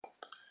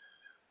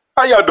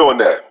How y'all doing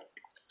that?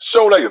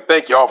 Sure like to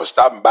thank y'all for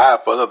stopping by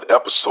for another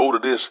episode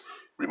of this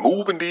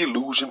Removing the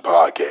Illusion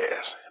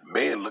podcast.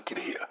 Man, look at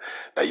here.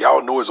 Now,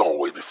 y'all know as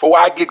always, before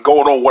I get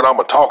going on what I'm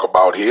going to talk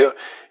about here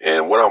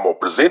and what I'm going to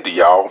present to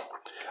y'all,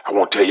 I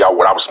want to tell y'all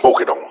what I'm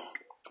smoking on.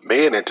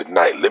 Man, and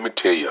tonight, let me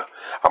tell you,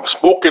 I'm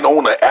smoking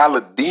on an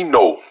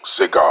Aladino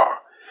cigar.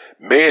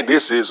 Man,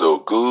 this is a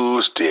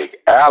good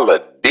stick.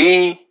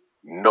 Aladino.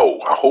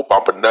 I hope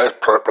I'm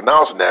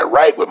pronouncing that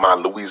right with my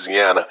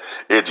Louisiana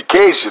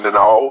education and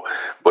all,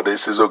 but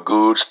this is a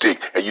good stick.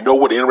 And you know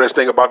what the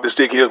interesting thing about this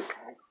stick here?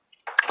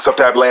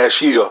 Sometime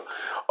last year,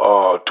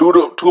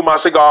 two of my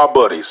cigar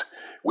buddies,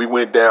 we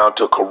went down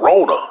to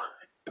Corona,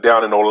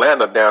 down in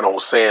Orlando, down on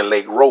Sand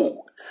Lake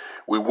Road.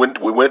 We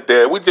went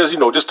there. We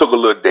just took a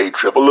little day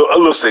trip, a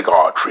little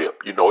cigar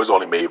trip. You know, it's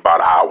only maybe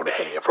about an hour and a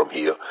half from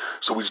here.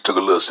 So we just took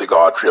a little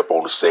cigar trip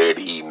on a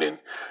Saturday evening.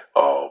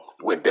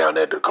 Went down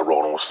there to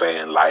Corona on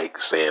Sand Lake.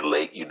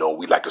 You know,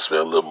 we like to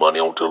spend a little money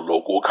onto the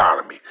local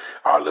economy,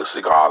 our little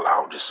cigar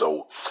lounges.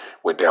 So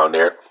went down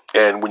there.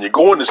 And when you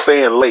go into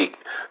Sand Lake,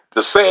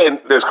 there's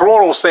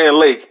Corona on Sand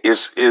Lake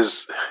is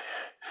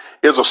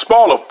a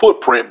smaller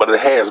footprint, but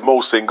it has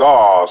more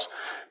cigars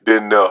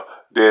than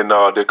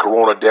the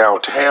Corona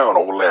downtown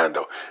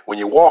Orlando. When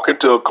you walk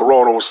into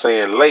Corona on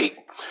Sand Lake,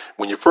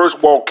 when you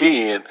first walk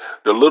in,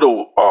 the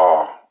little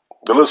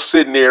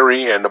sitting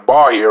area and the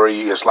bar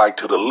area is like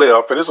to the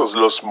left, and it's a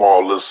little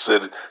small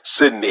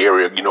sitting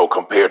area, you know,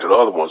 compared to the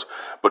other ones.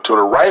 But to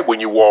the right when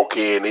you walk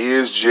in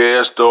is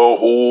just a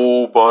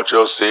whole bunch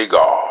of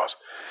cigars.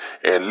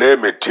 And let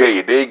me tell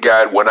you,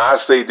 when I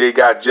say they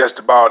got just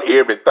about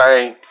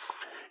everything,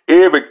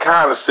 every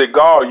kind of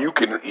cigar you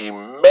can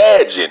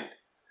imagine,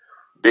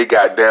 they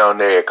got down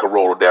there at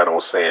Corona down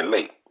on Sand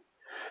Lake.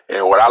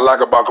 And what I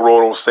like about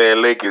Corona on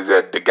Sand Lake is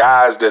that the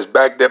guys that's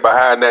back there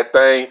behind that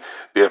thing,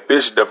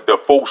 the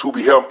folks who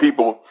be helping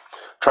people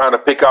trying to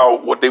pick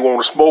out what they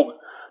want to smoke,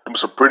 them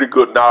some pretty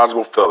good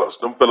knowledgeable fellas.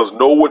 Them fellas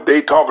know what they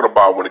talking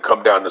about when it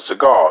come down to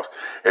cigars.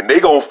 And they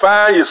gonna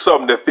find you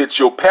something that fits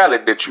your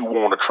palate that you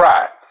want to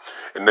try.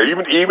 And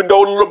even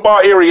though the little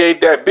bar area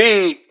ain't that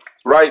big,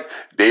 right?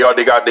 They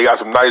got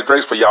some nice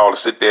drinks for y'all to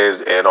sit there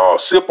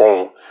and sip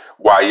on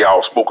while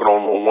y'all smoking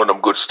on one of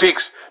them good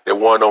sticks that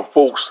one of them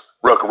folks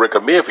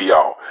recommend for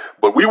y'all.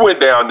 But we went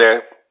down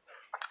there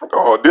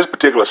this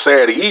particular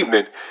Saturday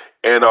evening,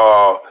 and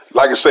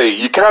like I say,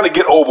 you kind of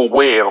get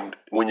overwhelmed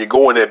when you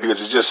go in there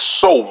because it's just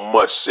so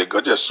much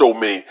cigar, just so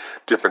many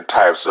different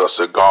types of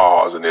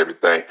cigars and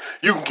everything.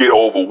 You can get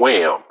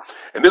overwhelmed.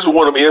 And this is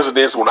one of the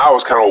incidents when I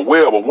was kind of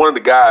aware, but one of the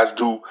guys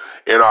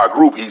in our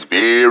group, he's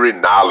very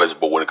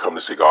knowledgeable when it comes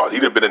to cigars. He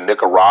done been in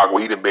Nicaragua,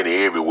 he done been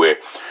everywhere,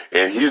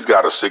 and he's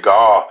got a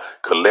cigar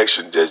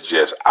collection that's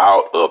just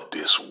out of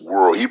this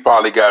world. He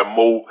probably got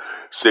more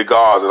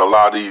cigars than a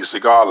lot of these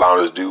cigar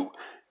lounges do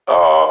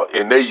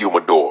in their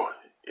humidor.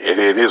 And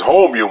in his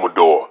home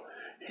humidor,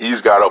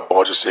 he's got a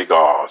bunch of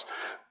cigars.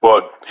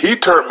 But he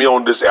turned me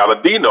on this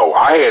Aladino.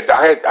 I had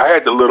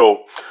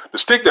the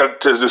stick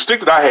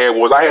that I had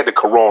was I had the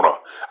Corona.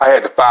 I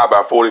had the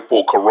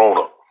 5x44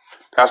 Corona.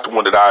 That's the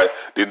one that I'm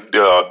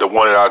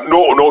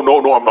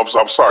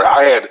sorry.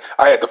 I had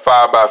the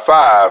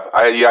 5x5.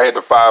 I had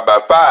the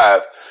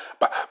 5x5.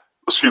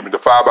 Excuse me, the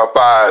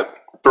 5x5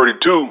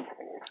 32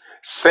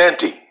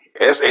 Santi,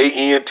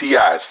 Santi,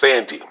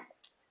 Santi.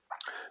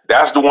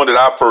 That's the one that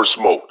I first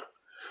smoked.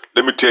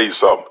 Let me tell you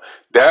something.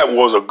 That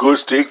was a good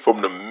stick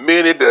from the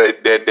minute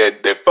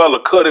that fella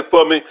cut it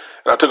for me,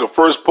 and I took a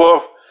first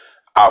puff.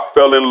 I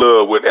fell in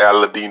love with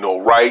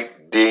Aladino right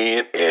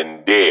then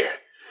and there.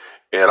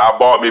 And I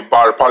bought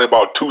probably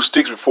about 2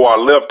 sticks before I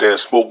left there and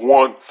smoked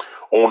one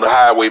on the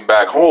highway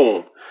back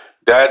home.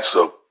 That's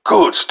a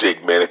good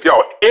stick, man. If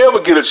y'all ever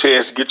get a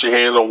chance to get your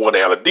hands on one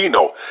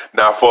Aladino.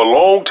 Now, for a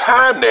long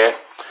time there,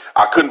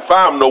 I couldn't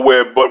find them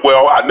nowhere, but,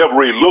 well, I never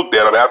really looked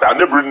at them. I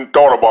never even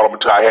thought about them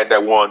until I had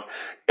that one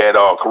at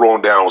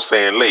Corona down on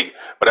Sand Lake.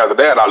 But after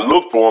that, I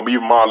looked for them.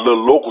 Even my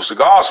little local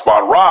cigar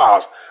spot,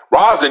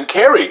 Roz didn't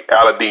carry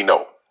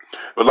Aladino.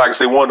 But like I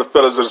say, one of the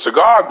fellas in the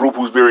cigar group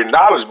who's very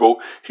knowledgeable,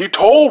 he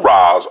told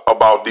Roz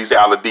about these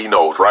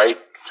Aladinos, right?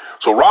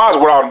 So Roz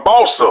went out and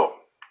bought some,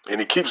 and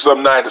he keeps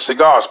some now at the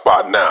cigar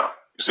spot now.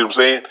 You see what I'm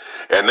saying?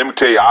 And let me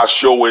tell you, I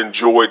sure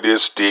enjoyed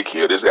this stick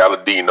here, this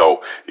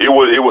Aladino. It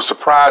was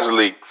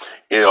surprisingly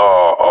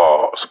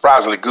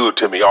good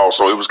to me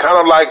also. It was kind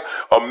of like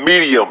a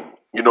medium.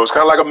 You know, it's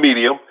kind of like a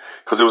medium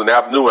because it was an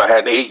afternoon. I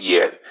hadn't ate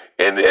yet,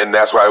 and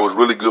that's why it was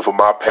really good for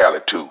my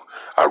palate too.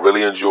 I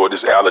really enjoyed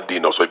this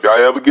Aladino. So if y'all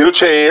ever get a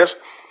chance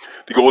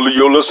to go to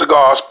your little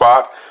cigar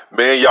spot,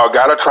 man, y'all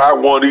gotta try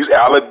one of these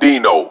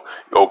Aladino.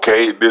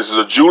 Okay, this is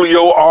a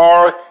Julio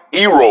R.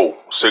 Ero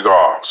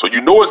cigar, so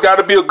you know it's got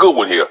to be a good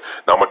one here.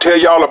 Now I'm gonna tell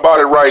y'all about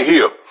it right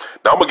here.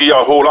 Now I'm gonna give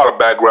y'all a whole lot of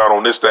background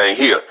on this thing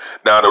here.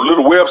 Now the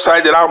little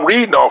website that I'm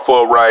reading off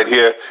of right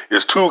here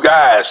is Two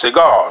Guys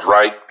Cigars,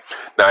 right?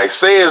 Now it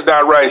says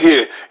down right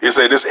here, it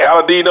says this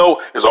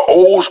Aladino is an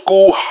old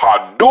school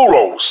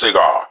Honduran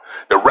cigar.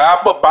 The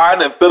wrapper,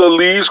 bind, and filler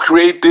leaves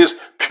create this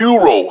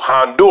puro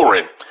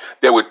Honduran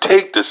that would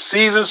take the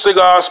seasoned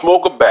cigar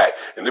smoker back.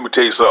 And let me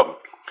tell you something.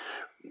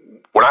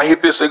 When I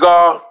hit this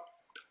cigar,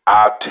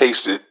 I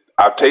tasted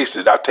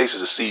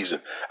the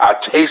season. I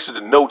tasted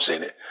the notes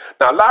in it.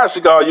 Now, a lot of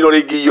cigars,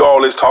 they give you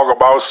all this talk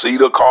about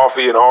cedar,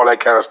 coffee, and all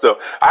that kind of stuff.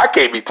 I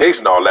can't be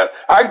tasting all that.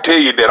 I can tell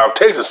you that I'm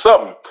tasting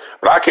something,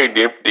 but I can't,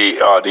 the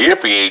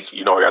influence,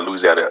 I got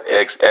Louisiana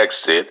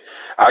accent.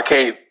 I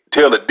can't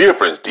tell the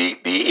difference, the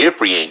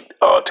influence,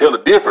 tell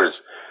the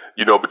difference,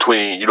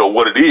 between,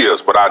 what it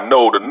is, but I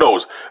know the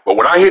notes. But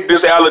when I hit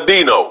this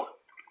Aladino,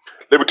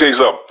 let me tell you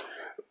something.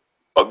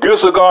 A good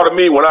cigar to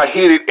me, when I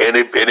hit it and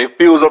it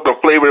fills up the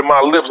flavor in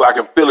my lips, I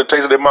can feel it,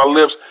 taste it in my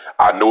lips,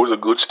 I know it's a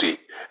good stick.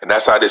 And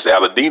that's how this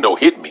Aladino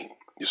hit me.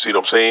 You see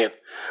what I'm saying?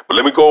 But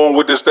let me go on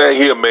with this thing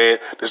here, man.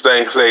 This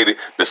thing say that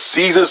the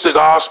seasoned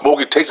cigar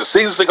smoker takes a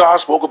seasoned cigar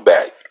smoker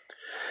back.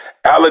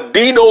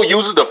 Aladino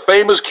uses the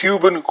famous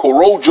Cuban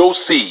Corojo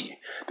seed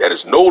that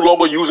is no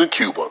longer used in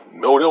Cuba.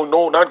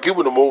 No, not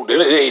Cuba no more.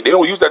 They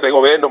don't use that thing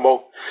over there no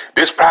more.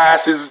 This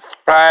prize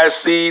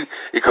seed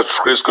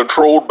is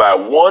controlled by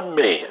one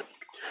man,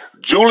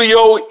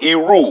 Julio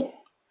Iru,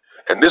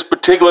 and this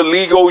particular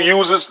Ligo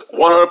uses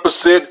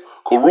 100%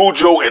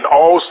 Corojo in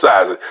all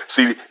sizes.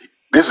 See,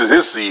 this is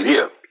his seed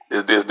here.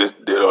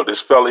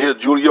 This fella here,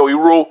 Julio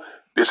Iru,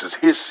 this is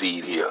his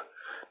seed here.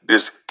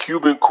 This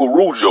Cuban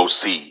Corojo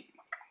seed.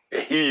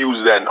 And he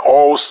uses that in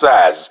all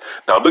sizes.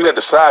 Now, looking at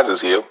the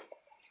sizes here,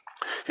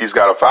 he's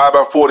got a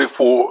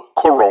 5x44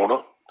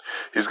 Corona.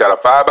 He's got a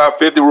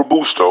 5x50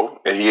 Robusto,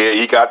 and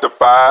he got the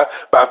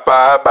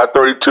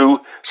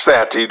 5x5x32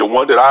 Santee, the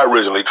one that I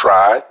originally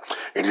tried,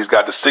 and he's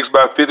got the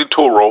 6x50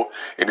 Toro,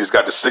 and he's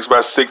got the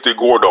 6x60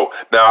 Gordo.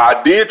 Now,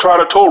 I did try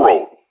the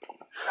Toro.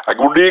 I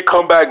did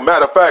come back.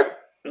 Matter of fact,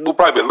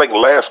 probably like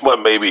last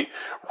month maybe.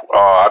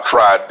 I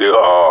tried the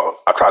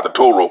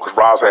Toro because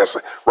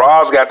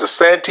Roz got the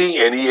Santee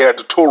and he had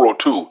the Toro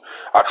too.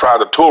 I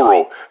tried the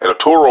Toro, and the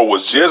Toro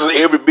was just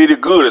every bit as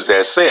good as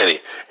that Santee,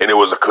 and it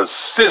was a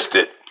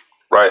consistent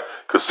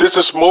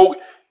smoke,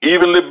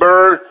 evenly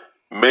burned.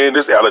 Man,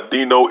 this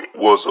Aladino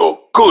was a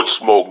good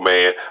smoke,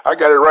 man. I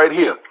got it right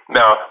here.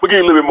 Now, we'll give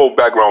you a little bit more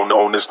background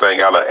on this thing,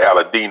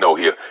 Aladino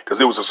here,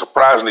 because it was a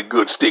surprisingly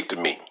good stick to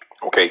me.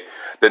 Okay,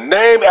 the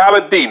name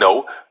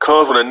Aladino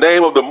comes from the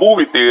name of the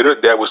movie theater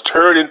that was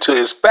turned into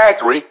his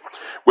factory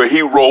where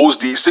he rolls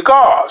these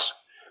cigars.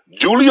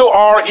 Julio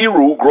R.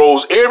 Iru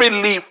grows every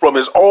leaf from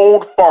his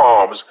own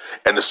farms,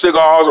 and the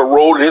cigars are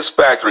rolled in his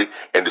factory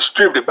and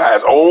distributed by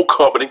his own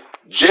company,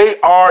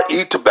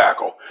 JRE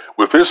Tobacco,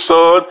 with his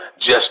son,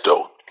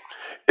 Gesto.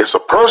 It's a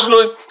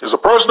personal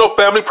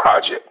family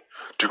project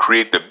to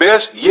create the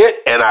best yet,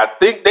 and I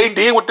think they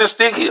did with this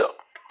stick here.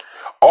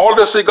 All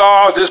the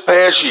cigars this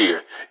past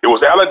year, it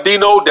was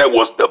Aladino that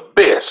was the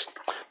best.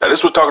 Now,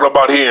 this was talking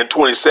about here in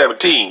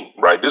 2017,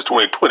 right? This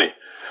 2020.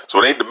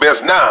 So it ain't the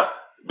best now,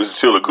 but it's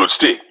still a good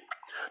stick.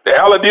 The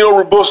Aladino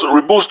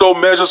Robusto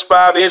measures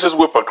 5 inches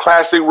with a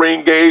classic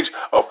ring gauge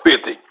of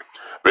 50.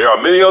 There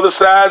are many other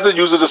sizes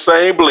using the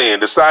same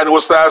blend. Deciding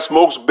what size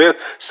smokes best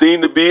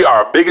seem to be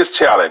our biggest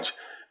challenge.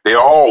 They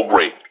are all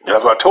great. And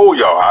that's what I told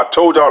y'all. I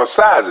told y'all the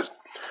sizes.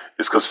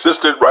 It's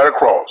consistent right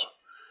across.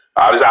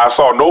 I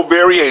saw no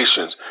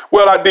variations.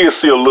 Well, I did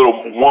see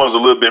one's a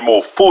little bit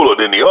more fuller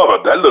than the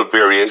other, that little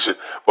variation.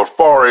 But as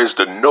far as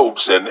the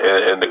notes and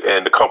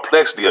the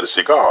complexity of the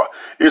cigar,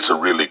 it's a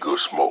really good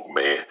smoke,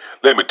 man.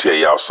 Let me tell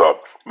y'all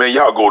something. Man,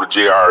 y'all go to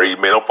JRE,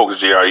 man. Them folks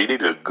at JRE, they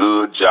did a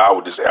good job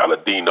with this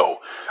Aladino.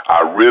 I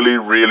really,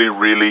 really,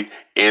 really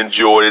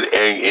enjoyed it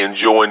and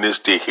enjoying this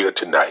stick here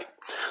tonight.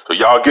 So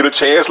y'all get a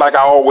chance, like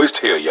I always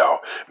tell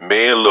y'all.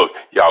 Man, look,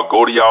 y'all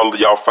go to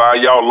y'all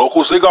find y'all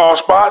local cigar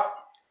spot,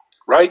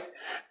 right?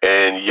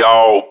 And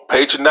y'all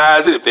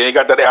patronize it. If they ain't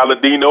got that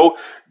Aladino,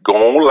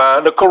 go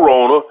online to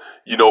Corona,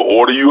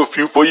 order you a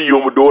few for your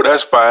humidor,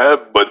 that's fine.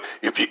 But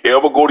if you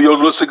ever go to your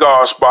little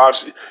cigar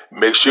spots,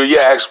 make sure you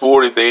ask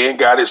for it. If they ain't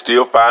got it,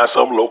 still find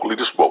something locally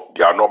to smoke.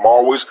 Y'all know I'm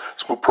always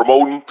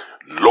promoting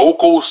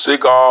local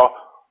cigar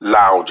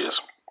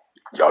lounges.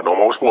 Y'all know I'm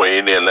always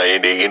promoting,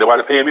 ain't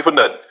nobody paying me for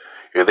nothing.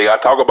 Anything I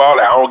talk about,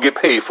 I don't get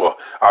paid for.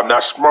 I'm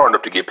not smart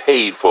enough to get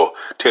paid for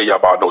tell y'all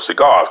about no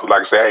cigars. Because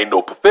like I say, I ain't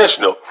no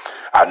professional.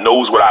 I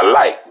knows what I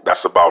like.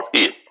 That's about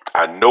it.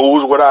 I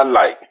knows what I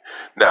like.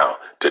 Now,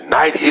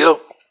 tonight here,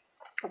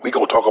 we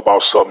going to talk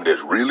about something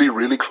that's really,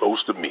 really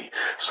close to me.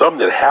 Something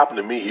that happened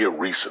to me here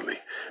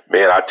recently.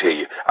 Man, I tell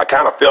you, I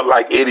kind of felt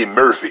like Eddie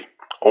Murphy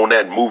on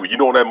that movie. You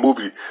know, on that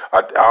movie,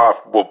 I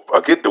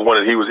get the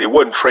one that it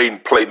wasn't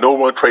Trading Places. No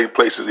one Trading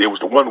Places. It was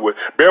the one with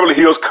Beverly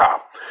Hills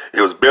Cop.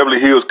 It was Beverly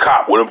Hills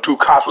Cop, where them two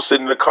cops were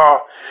sitting in the car,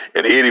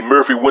 and Eddie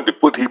Murphy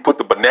put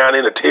the banana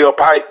in the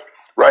tailpipe,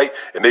 right?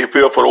 And they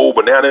fell for the old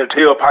banana in the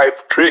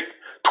tailpipe trick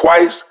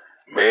twice.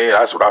 Man,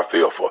 that's what I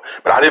fell for.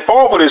 But I didn't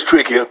fall for this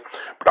trick here.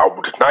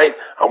 But tonight,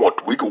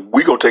 we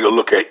gonna take a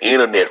look at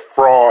internet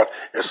fraud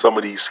and some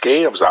of these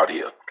scams out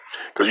here.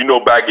 Because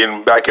back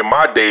in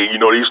my day,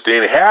 they used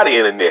to have the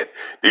internet.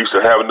 They used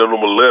to have them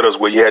little letters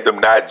where you had them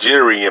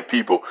Nigerian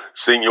people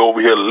send you over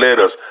here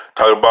letters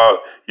talking about,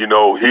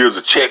 here's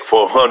a check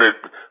for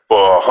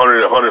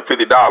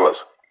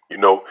 $150. You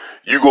know,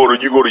 you go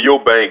to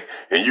your bank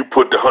and you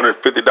put the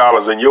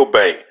 $150 in your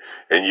bank,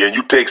 and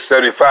you take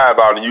 75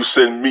 out and you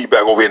send me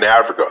back over here in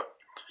Africa.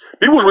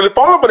 People was really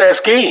falling for that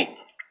scheme.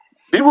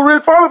 People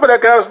really falling for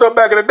that kind of stuff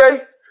back in the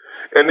day.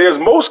 And there's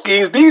more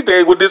schemes these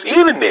days with this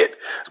internet.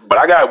 But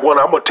I got one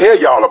I'm gonna tell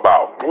y'all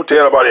about. I'm gonna tell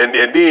y'all about it.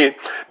 And then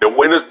the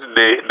winners,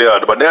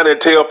 the banana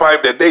and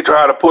tailpipe that they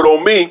try to put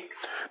on me,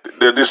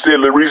 this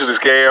little recent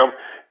scam.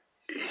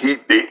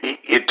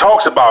 It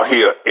talks about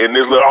here in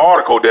this little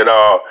article that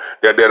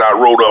I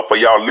wrote up for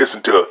y'all to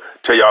listen to,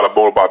 tell y'all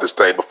more about this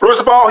thing. But first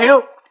of all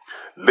here,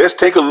 let's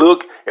take a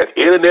look at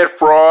internet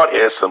fraud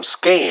and some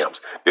scams.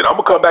 Then I'm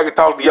gonna come back and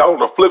talk to y'all on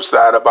the flip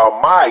side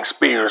about my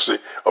experience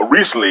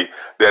recently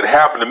that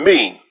happened to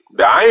me.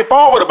 Now I ain't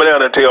fall with a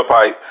banana and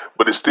tailpipe,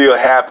 but it still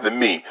happened to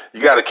me.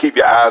 You gotta keep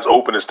your eyes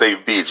open and stay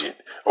vigilant.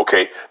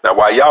 Okay? Now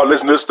while y'all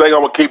listen to this thing,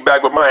 I'm gonna kick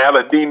back with my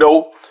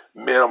Aladino.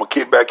 Man, I'm gonna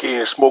kick back here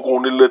and smoke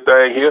on this little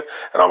thing here,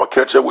 and I'm gonna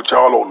catch up with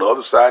y'all on the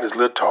other side of this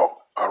little talk.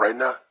 All right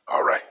now?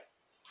 All right.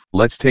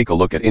 Let's take a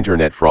look at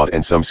internet fraud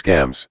and some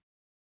scams.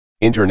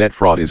 Internet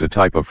fraud is a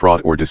type of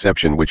fraud or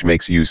deception which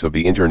makes use of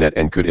the internet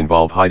and could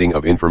involve hiding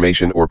of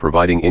information or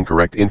providing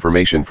incorrect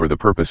information for the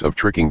purpose of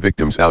tricking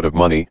victims out of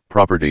money,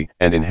 property,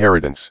 and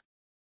inheritance.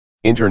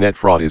 Internet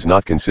fraud is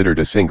not considered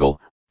a single,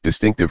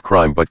 distinctive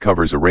crime but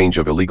covers a range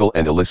of illegal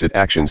and illicit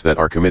actions that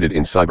are committed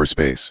in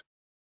cyberspace.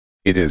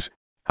 It is,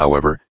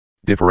 however,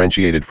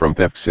 differentiated from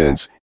theft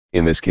since,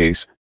 in this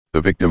case,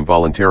 the victim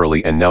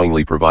voluntarily and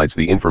knowingly provides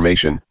the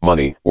information,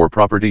 money, or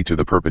property to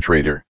the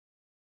perpetrator.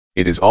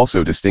 It is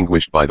also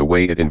distinguished by the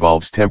way it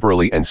involves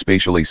temporally and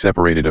spatially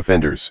separated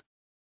offenders.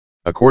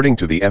 According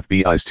to the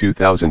FBI's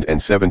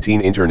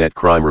 2017 Internet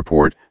Crime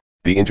Report,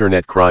 the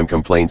Internet Crime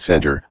Complaint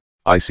Center,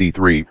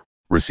 IC3,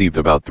 received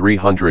about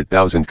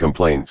 300,000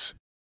 complaints.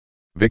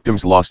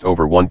 Victims lost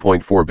over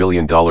 $1.4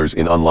 billion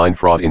in online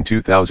fraud in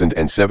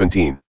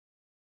 2017.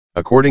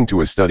 According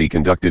to a study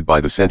conducted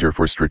by the Center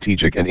for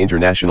Strategic and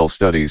International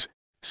Studies,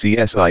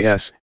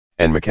 CSIS,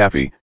 and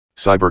McAfee,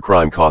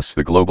 cybercrime costs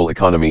the global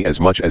economy as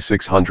much as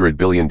 $600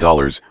 billion,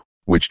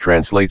 which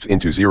translates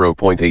into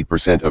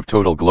 0.8% of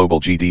total global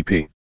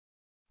GDP.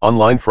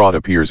 Online fraud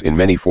appears in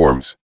many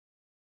forms.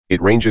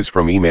 It ranges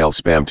from email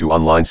spam to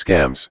online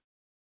scams.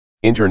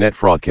 Internet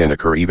fraud can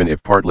occur even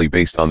if partly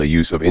based on the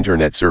use of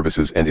internet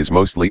services and is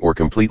mostly or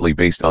completely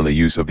based on the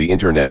use of the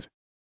internet.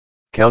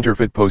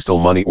 Counterfeit postal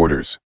money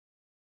orders.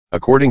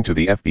 According to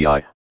the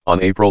FBI,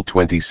 on April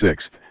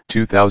 26,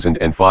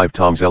 2005,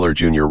 Tom Zeller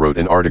Jr. wrote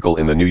an article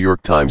in the New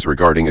York Times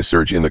regarding a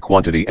surge in the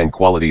quantity and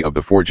quality of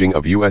the forging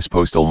of U.S.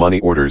 postal money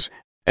orders,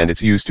 and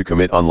its use to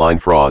commit online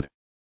fraud.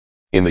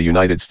 In the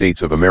United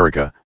States of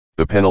America,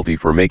 the penalty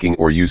for making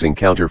or using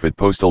counterfeit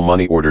postal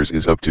money orders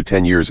is up to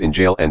 10 years in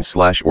jail and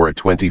or a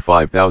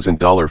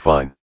 $25,000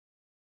 fine.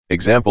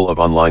 Example of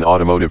online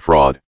automotive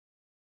fraud.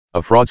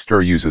 A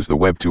fraudster uses the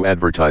web to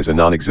advertise a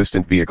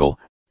non-existent vehicle,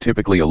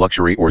 typically a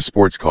luxury or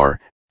sports car,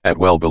 at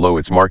well below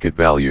its market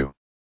value.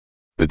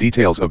 The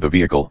details of the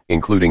vehicle,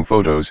 including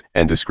photos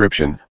and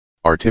description,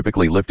 are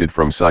typically lifted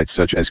from sites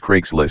such as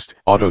Craigslist,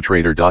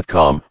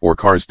 Autotrader.com, or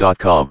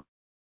Cars.com.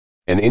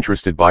 An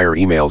interested buyer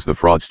emails the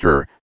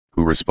fraudster,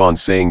 who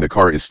responds saying the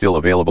car is still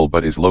available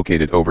but is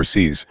located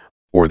overseas,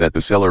 or that the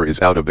seller is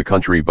out of the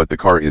country but the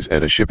car is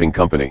at a shipping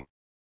company.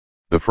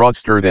 The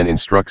fraudster then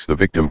instructs the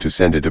victim to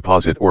send a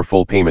deposit or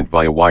full payment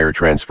via wire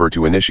transfer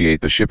to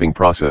initiate the shipping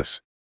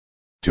process.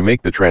 To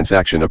make the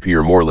transaction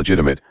appear more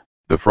legitimate,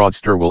 the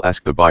fraudster will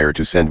ask the buyer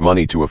to send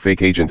money to a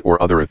fake agent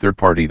or other third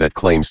party that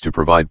claims to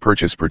provide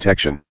purchase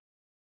protection.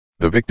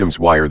 The victims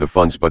wire the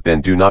funds but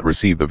then do not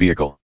receive the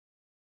vehicle.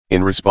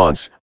 In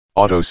response,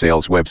 auto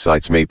sales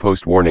websites may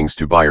post warnings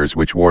to buyers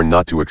which warn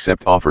not to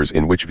accept offers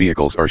in which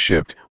vehicles are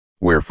shipped,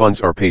 where funds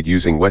are paid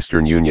using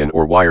Western Union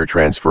or wire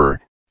transfer,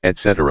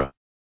 etc.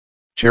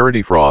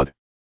 Charity fraud.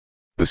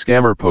 The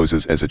scammer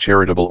poses as a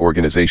charitable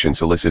organization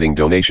soliciting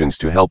donations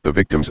to help the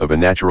victims of a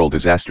natural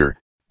disaster,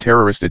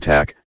 terrorist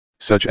attack,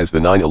 such as the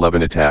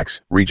 9/11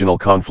 attacks, regional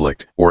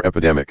conflict, or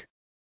epidemic.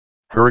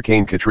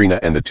 Hurricane Katrina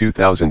and the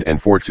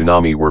 2004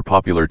 tsunami were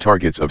popular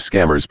targets of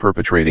scammers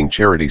perpetrating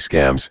charity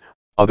scams.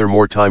 Other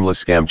more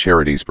timeless scam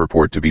charities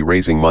purport to be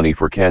raising money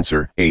for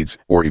cancer, AIDS,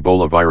 or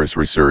Ebola virus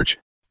research,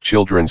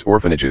 children's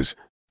orphanages.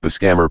 The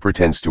scammer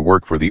pretends to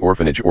work for the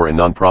orphanage or a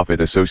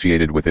non-profit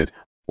associated with it,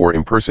 or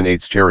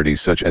impersonates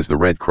charities such as the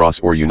Red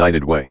Cross or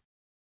United Way.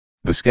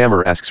 The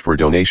scammer asks for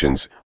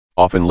donations,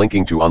 often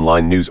linking to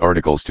online news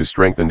articles to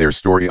strengthen their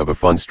story of a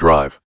funds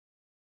drive.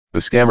 The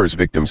scammer's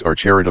victims are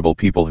charitable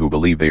people who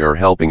believe they are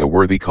helping a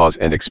worthy cause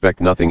and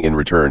expect nothing in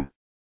return.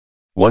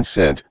 Once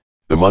sent,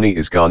 the money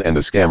is gone and the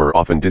scammer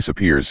often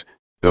disappears,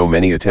 though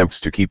many attempts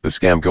to keep the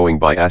scam going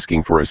by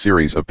asking for a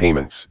series of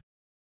payments.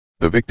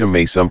 The victim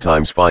may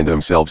sometimes find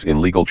themselves in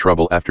legal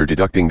trouble after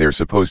deducting their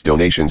supposed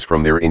donations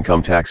from their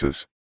income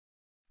taxes.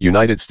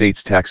 United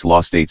States tax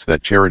law states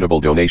that charitable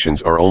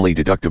donations are only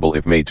deductible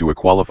if made to a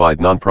qualified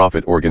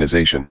nonprofit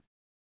organization.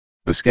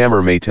 The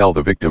scammer may tell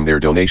the victim their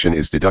donation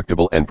is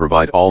deductible and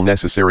provide all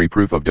necessary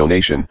proof of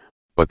donation,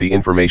 but the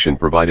information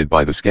provided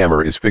by the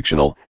scammer is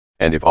fictional,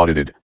 and if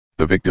audited,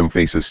 the victim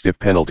faces stiff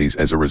penalties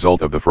as a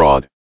result of the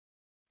fraud.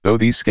 Though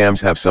these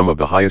scams have some of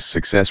the highest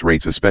success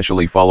rates,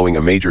 especially following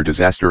a major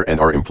disaster,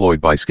 and are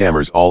employed by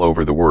scammers all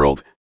over the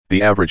world,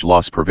 the average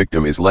loss per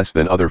victim is less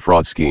than other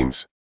fraud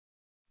schemes.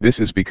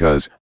 This is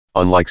because,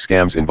 unlike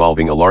scams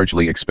involving a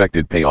largely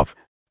expected payoff,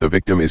 the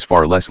victim is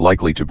far less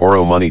likely to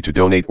borrow money to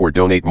donate or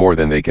donate more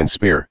than they can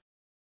spare.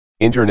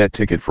 Internet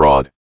ticket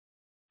fraud.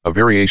 A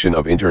variation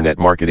of internet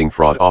marketing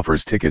fraud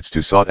offers tickets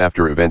to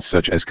sought-after events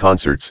such as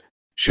concerts,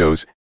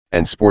 shows,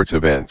 and sports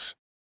events.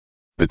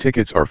 The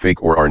tickets are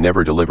fake or are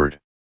never delivered.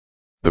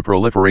 The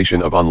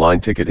proliferation of online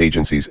ticket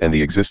agencies and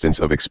the existence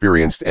of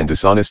experienced and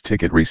dishonest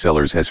ticket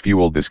resellers has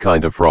fueled this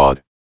kind of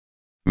fraud.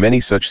 Many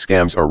such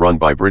scams are run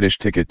by British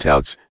ticket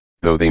touts,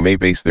 though they may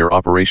base their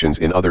operations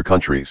in other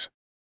countries.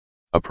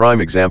 A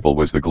prime example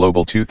was the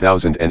global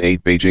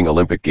 2008 Beijing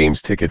Olympic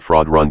Games ticket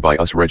fraud run by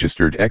US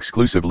registered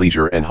Exclusive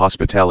Leisure and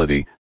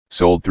Hospitality,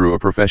 sold through a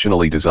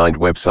professionally designed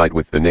website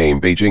with the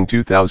name Beijing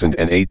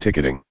 2008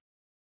 Ticketing.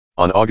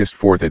 On August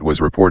 4 it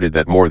was reported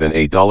that more than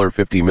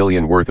 $50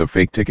 million worth of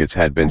fake tickets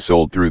had been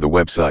sold through the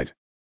website.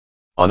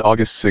 On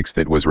August 6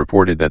 it was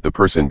reported that the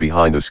person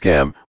behind the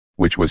scam,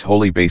 which was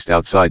wholly based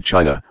outside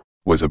China,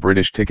 was a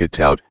British ticket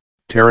tout,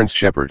 Terence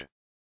Shepard.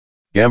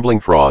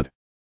 Gambling fraud.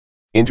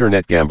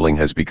 Internet gambling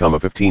has become a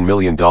 $15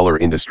 million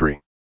industry.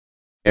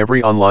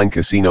 Every online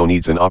casino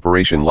needs an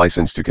operation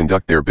license to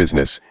conduct their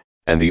business,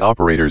 and the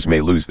operators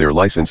may lose their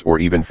license or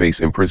even face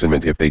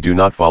imprisonment if they do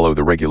not follow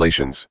the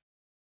regulations.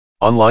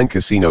 Online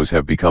casinos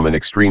have become an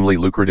extremely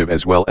lucrative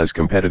as well as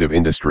competitive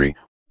industry,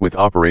 with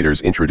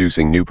operators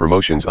introducing new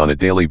promotions on a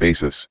daily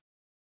basis.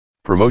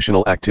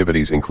 Promotional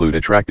activities include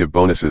attractive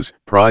bonuses,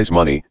 prize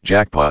money,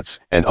 jackpots,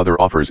 and other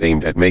offers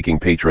aimed at making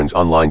patrons'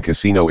 online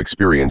casino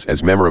experience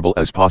as memorable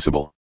as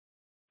possible.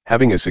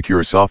 Having a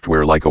secure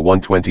software like a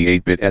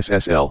 128-bit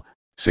SSL,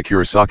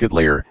 secure socket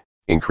layer,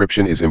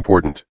 encryption is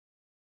important.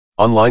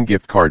 Online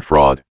gift card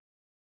fraud.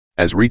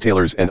 As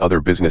retailers and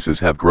other businesses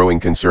have growing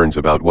concerns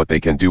about what they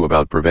can do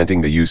about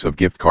preventing the use of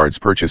gift cards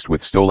purchased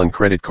with stolen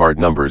credit card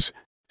numbers,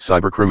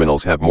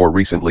 cybercriminals have more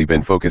recently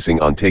been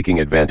focusing on taking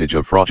advantage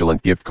of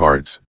fraudulent gift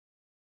cards.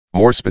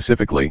 More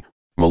specifically,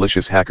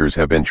 malicious hackers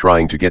have been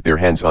trying to get their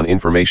hands on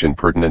information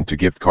pertinent to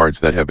gift cards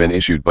that have been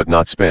issued but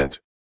not spent.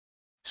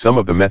 Some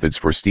of the methods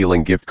for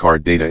stealing gift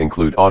card data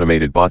include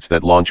automated bots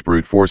that launch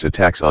brute force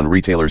attacks on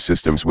retailer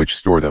systems which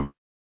store them.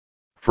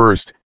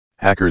 First,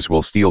 hackers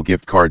will steal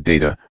gift card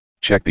data,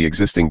 check the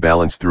existing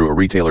balance through a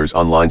retailer's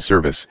online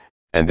service,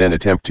 and then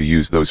attempt to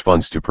use those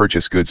funds to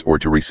purchase goods or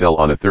to resell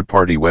on a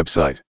third-party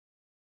website.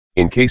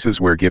 In cases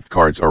where gift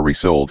cards are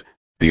resold,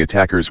 the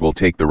attackers will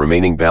take the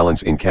remaining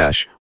balance in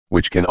cash,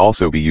 which can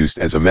also be used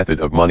as a method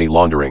of money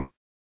laundering.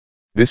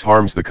 This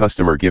harms the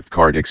customer gift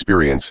card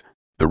experience,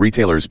 the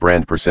retailer's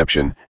brand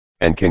perception,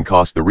 and can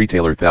cost the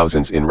retailer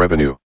thousands in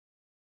revenue.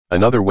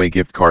 Another way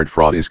gift card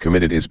fraud is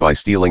committed is by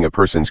stealing a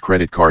person's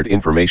credit card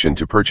information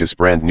to purchase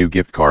brand new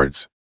gift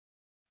cards.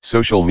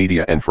 Social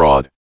media and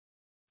fraud.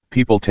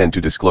 People tend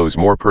to disclose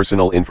more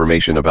personal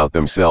information about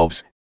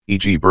themselves,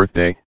 e.g.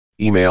 birthday,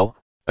 email,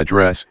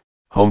 address,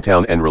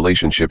 hometown and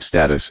relationship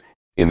status,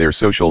 in their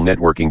social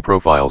networking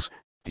profiles,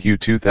 Hugh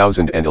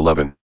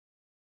 2011.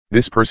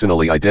 This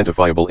personally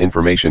identifiable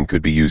information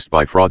could be used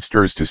by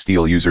fraudsters to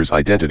steal users'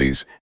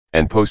 identities,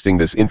 and posting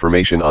this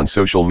information on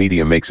social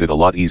media makes it a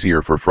lot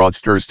easier for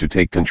fraudsters to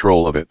take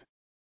control of it.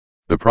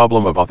 The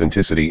problem of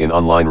authenticity in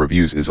online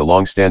reviews is a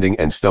long-standing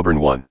and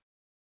stubborn one.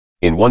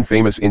 In one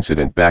famous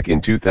incident back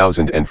in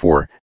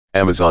 2004,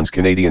 Amazon's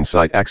Canadian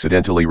site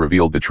accidentally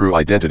revealed the true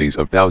identities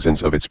of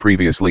thousands of its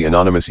previously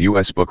anonymous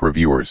US book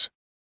reviewers.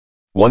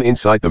 One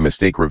insight the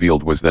mistake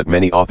revealed was that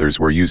many authors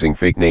were using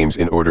fake names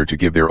in order to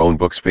give their own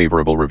books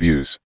favorable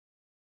reviews.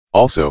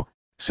 Also,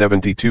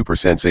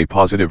 72% say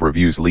positive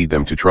reviews lead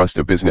them to trust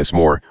a business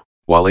more,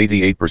 while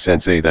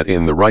 88% say that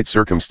in the right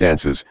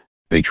circumstances,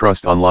 they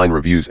trust online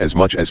reviews as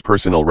much as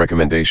personal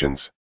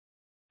recommendations.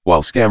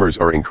 While scammers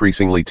are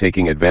increasingly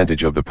taking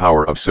advantage of the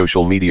power of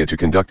social media to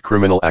conduct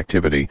criminal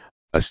activity,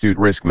 astute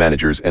risk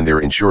managers and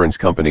their insurance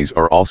companies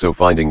are also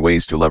finding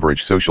ways to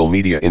leverage social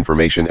media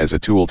information as a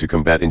tool to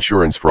combat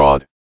insurance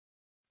fraud.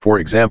 For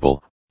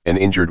example, an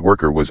injured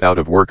worker was out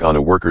of work on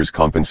a workers'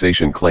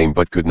 compensation claim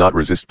but could not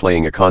resist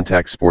playing a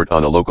contact sport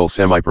on a local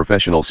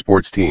semi-professional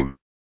sports team.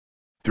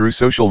 Through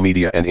social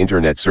media and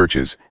internet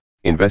searches,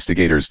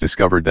 investigators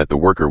discovered that the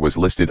worker was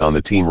listed on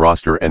the team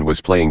roster and was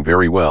playing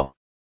very well.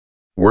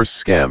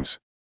 Worst scams.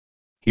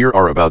 Here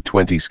are about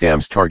 20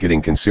 scams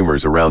targeting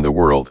consumers around the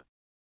world.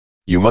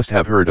 You must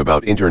have heard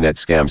about internet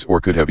scams or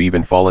could have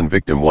even fallen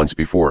victim once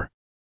before.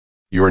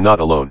 You're not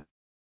alone.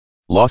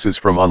 Losses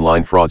from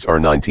online frauds are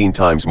 19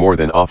 times more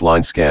than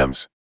offline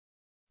scams.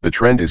 The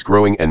trend is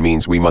growing and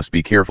means we must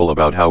be careful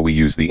about how we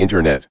use the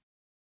internet.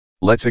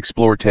 Let's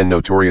explore 10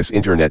 notorious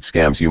internet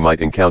scams you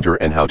might encounter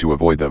and how to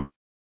avoid them.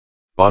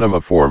 Bottom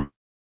of form.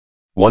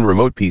 1.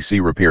 Remote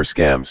PC repair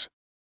scams.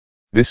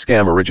 This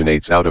scam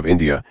originates out of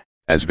India,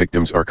 as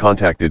victims are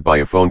contacted by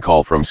a phone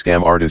call from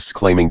scam artists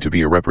claiming to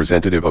be a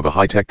representative of a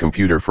high-tech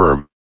computer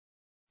firm.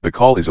 The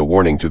call is a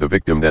warning to the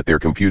victim that their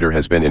computer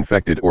has been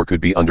infected or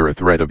could be under a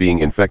threat of being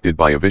infected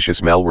by a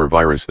vicious malware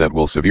virus that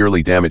will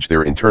severely damage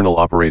their internal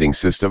operating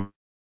system.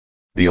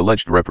 The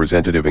alleged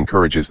representative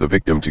encourages the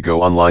victim to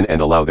go online and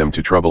allow them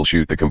to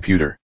troubleshoot the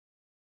computer.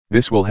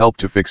 This will help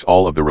to fix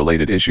all of the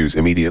related issues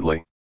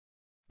immediately.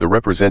 The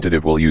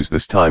representative will use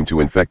this time to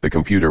infect the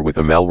computer with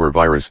a malware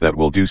virus that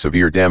will do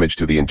severe damage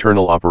to the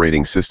internal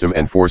operating system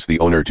and force the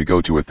owner to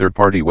go to a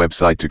third-party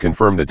website to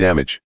confirm the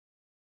damage.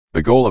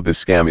 The goal of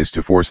this scam is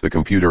to force the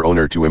computer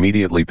owner to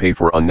immediately pay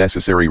for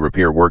unnecessary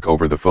repair work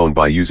over the phone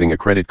by using a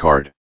credit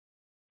card.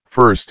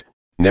 First,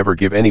 never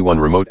give anyone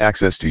remote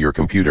access to your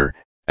computer,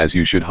 as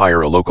you should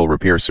hire a local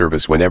repair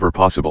service whenever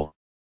possible.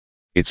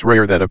 It's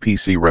rare that a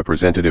PC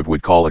representative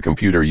would call a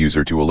computer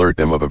user to alert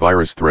them of a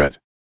virus threat.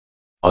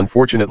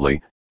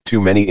 Unfortunately, too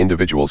many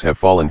individuals have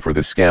fallen for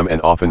this scam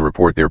and often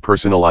report their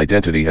personal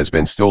identity has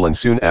been stolen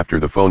soon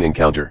after the phone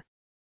encounter.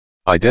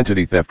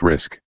 Identity theft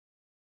risk.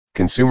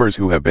 Consumers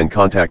who have been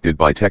contacted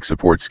by tech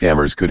support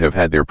scammers could have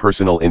had their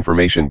personal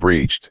information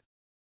breached.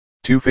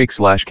 2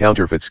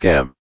 Fake/counterfeit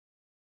scam.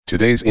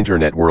 Today's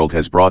internet world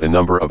has brought a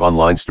number of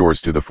online stores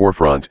to the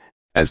forefront,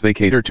 as they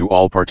cater to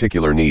all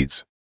particular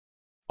needs.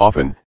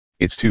 Often,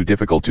 it's too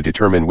difficult to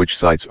determine which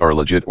sites are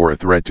legit or a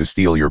threat to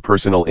steal your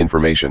personal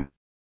information.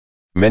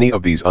 Many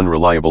of these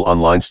unreliable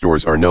online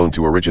stores are known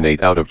to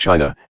originate out of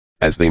China,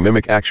 as they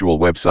mimic actual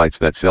websites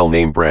that sell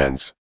name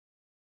brands.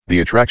 The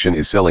attraction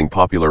is selling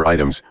popular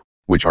items,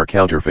 which are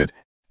counterfeit,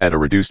 at a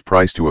reduced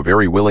price to a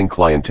very willing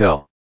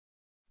clientele.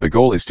 The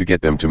goal is to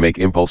get them to make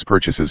impulse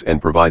purchases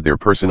and provide their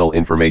personal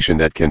information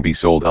that can be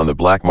sold on the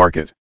black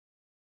market.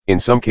 In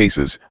some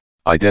cases,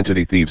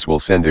 identity thieves will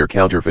send their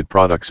counterfeit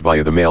products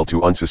via the mail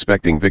to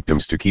unsuspecting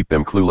victims to keep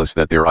them clueless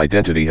that their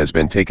identity has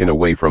been taken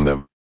away from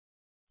them.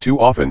 Too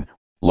often,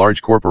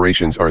 large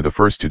corporations are the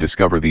first to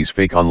discover these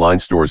fake online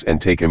stores and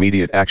take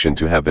immediate action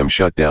to have them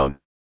shut down.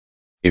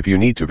 If you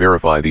need to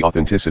verify the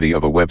authenticity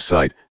of a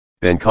website,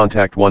 then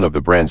contact one of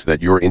the brands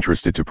that you're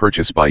interested to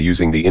purchase by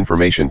using the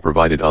information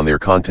provided on their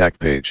contact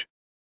page.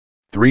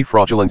 3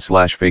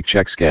 Fraudulent/fake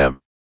check scam.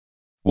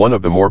 One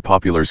of the more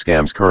popular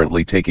scams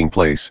currently taking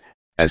place,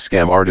 as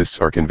scam artists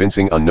are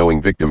convincing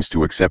unknowing victims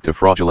to accept a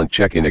fraudulent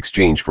check in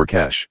exchange for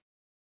cash.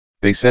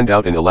 They send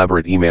out an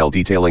elaborate email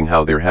detailing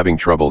how they're having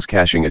troubles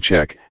cashing a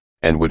check,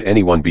 and would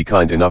anyone be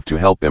kind enough to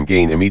help them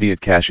gain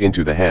immediate cash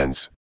into the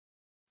hands.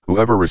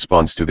 Whoever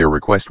responds to their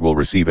request will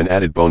receive an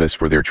added bonus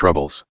for their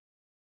troubles.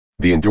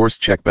 The endorsed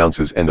check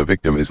bounces and the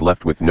victim is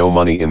left with no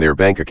money in their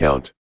bank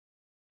account.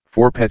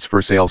 4 Pets for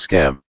Sale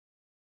scam.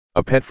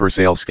 A pet for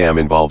sale scam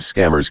involves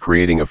scammers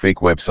creating a fake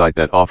website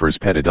that offers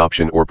pet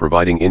adoption or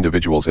providing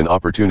individuals an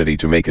opportunity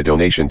to make a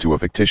donation to a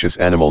fictitious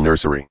animal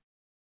nursery.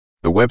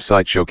 The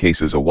website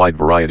showcases a wide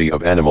variety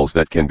of animals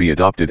that can be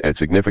adopted at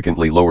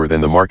significantly lower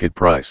than the market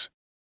price.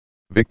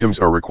 Victims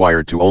are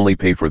required to only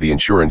pay for the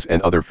insurance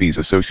and other fees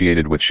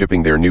associated with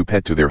shipping their new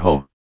pet to their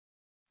home.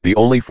 The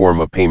only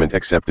form of payment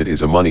accepted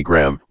is a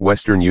MoneyGram,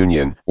 Western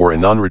Union, or a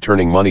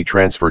non-returning money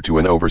transfer to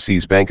an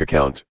overseas bank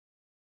account.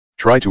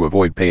 Try to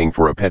avoid paying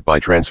for a pet by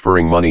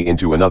transferring money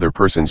into another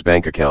person's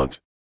bank account.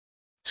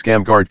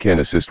 ScamGuard can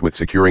assist with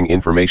securing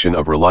information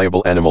of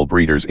reliable animal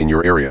breeders in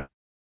your area.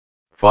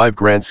 5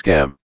 Grand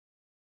scam.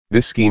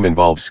 This scheme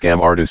involves scam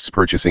artists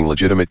purchasing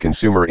legitimate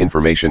consumer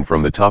information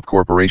from the top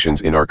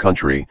corporations in our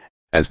country,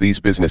 as these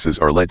businesses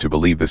are led to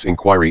believe this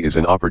inquiry is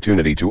an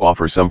opportunity to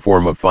offer some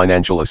form of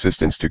financial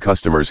assistance to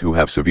customers who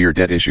have severe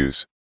debt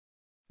issues.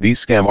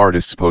 These scam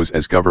artists pose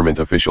as government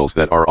officials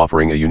that are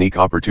offering a unique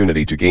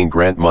opportunity to gain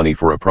grant money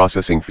for a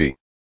processing fee.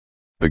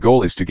 The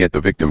goal is to get the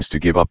victims to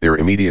give up their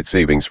immediate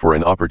savings for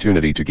an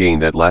opportunity to gain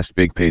that last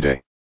big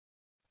payday.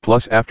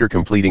 Plus, after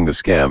completing the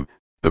scam,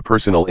 the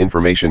personal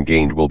information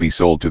gained will be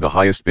sold to the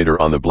highest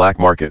bidder on the black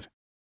market.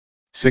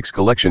 6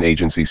 Collection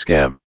agency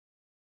scam.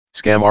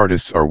 Scam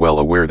artists are well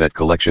aware that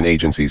collection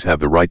agencies have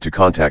the right to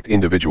contact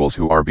individuals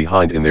who are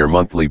behind in their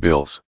monthly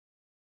bills.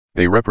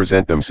 They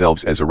represent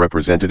themselves as a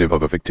representative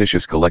of a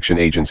fictitious collection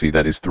agency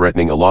that is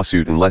threatening a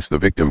lawsuit unless the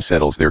victim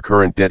settles their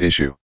current debt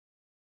issue.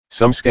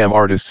 Some scam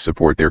artists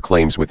support their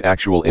claims with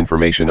actual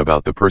information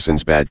about the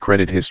person's bad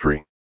credit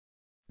history.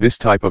 This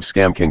type of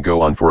scam can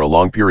go on for a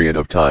long period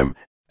of time,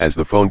 as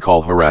the phone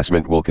call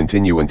harassment will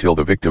continue until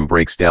the victim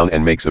breaks down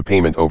and makes a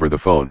payment over the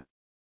phone.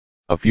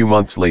 A few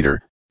months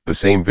later, the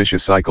same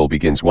vicious cycle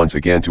begins once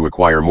again to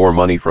acquire more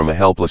money from a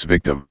helpless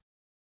victim.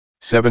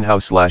 7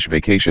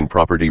 House/vacation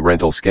property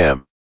rental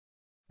scam.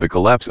 The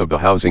collapse of the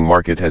housing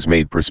market has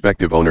made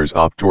prospective owners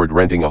opt toward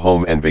renting a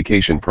home and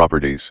vacation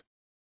properties.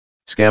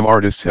 Scam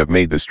artists have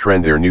made this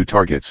trend their new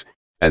targets,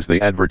 as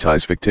they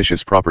advertise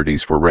fictitious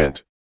properties for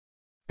rent.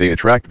 They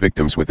attract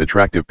victims with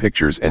attractive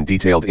pictures and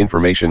detailed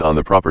information on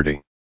the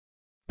property.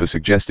 The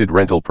suggested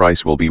rental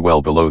price will be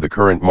well below the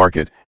current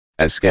market,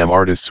 as scam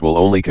artists will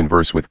only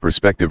converse with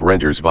prospective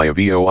renters via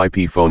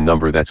VoIP phone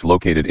number that's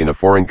located in a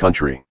foreign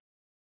country.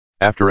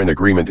 After an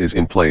agreement is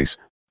in place,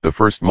 the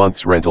first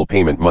month's rental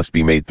payment must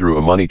be made through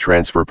a money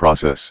transfer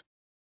process.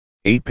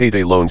 8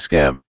 Payday loan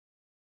scam.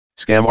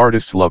 Scam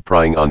artists love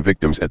prying on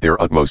victims at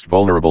their utmost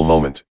vulnerable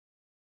moment.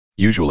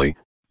 Usually,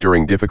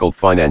 During difficult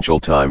financial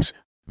times,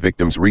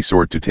 victims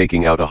resort to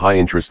taking out a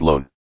high-interest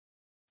loan.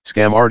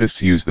 Scam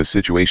artists use the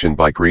situation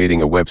by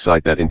creating a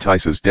website that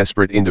entices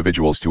desperate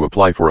individuals to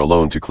apply for a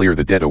loan to clear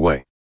the debt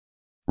away.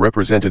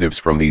 Representatives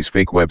from these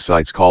fake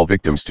websites call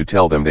victims to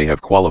tell them they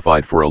have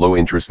qualified for a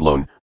low-interest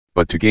loan,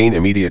 but to gain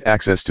immediate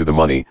access to the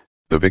money,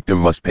 the victim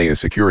must pay a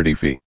security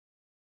fee.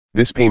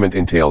 This payment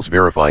entails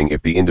verifying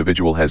if the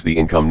individual has the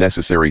income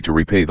necessary to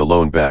repay the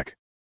loan back.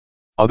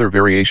 Other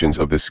variations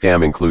of this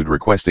scam include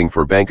requesting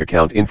for bank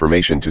account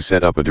information to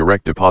set up a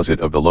direct deposit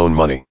of the loan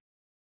money.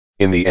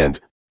 In the end,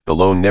 the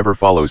loan never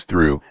follows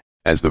through,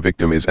 as the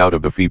victim is out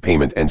of the fee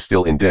payment and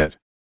still in debt.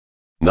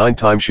 9.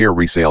 Timeshare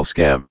resale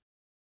scam.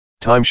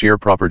 Timeshare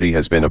property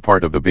has been a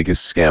part of the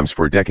biggest scams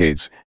for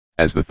decades,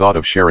 as the thought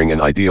of sharing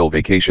an ideal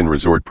vacation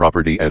resort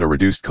property at a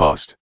reduced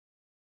cost.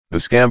 The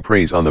scam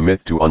preys on the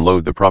myth to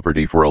unload the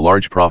property for a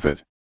large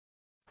profit.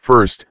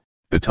 First,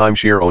 the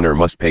timeshare owner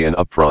must pay an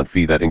upfront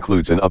fee that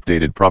includes an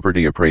updated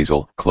property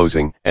appraisal,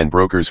 closing, and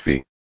broker's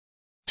fee.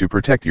 To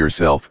protect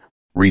yourself,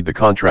 read the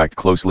contract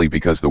closely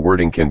because the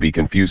wording can be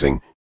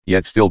confusing,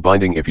 yet still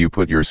binding if you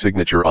put your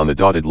signature on the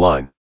dotted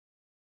line.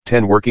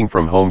 10. Working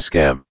from home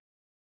scam.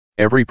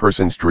 Every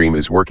person's dream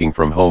is working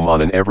from home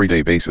on an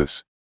everyday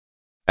basis.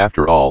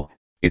 After all,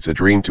 it's a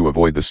dream to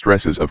avoid the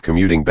stresses of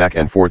commuting back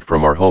and forth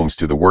from our homes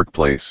to the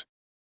workplace.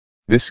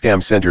 This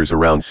scam centers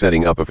around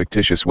setting up a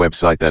fictitious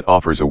website that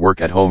offers a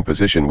work-at-home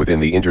position within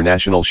the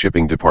international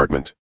shipping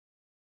department.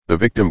 The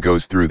victim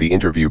goes through the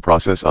interview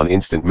process on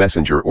instant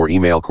messenger or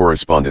email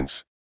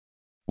correspondence.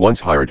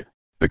 Once hired,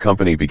 the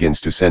company begins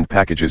to send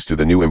packages to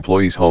the new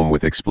employee's home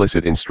with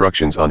explicit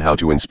instructions on how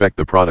to inspect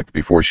the product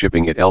before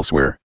shipping it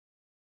elsewhere.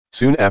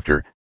 Soon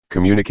after,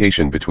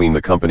 communication between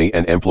the company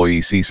and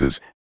employee ceases,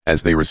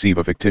 as they receive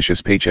a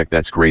fictitious paycheck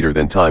that's greater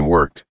than time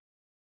worked.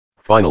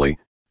 Finally,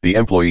 the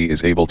employee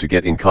is able to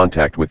get in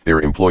contact with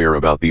their employer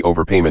about the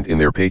overpayment in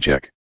their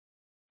paycheck.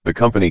 The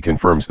company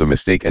confirms the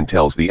mistake and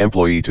tells the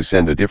employee to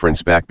send the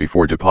difference back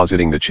before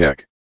depositing the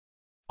check.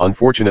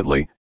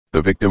 Unfortunately,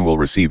 the victim will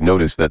receive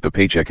notice that the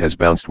paycheck has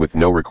bounced with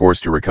no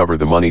recourse to recover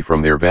the money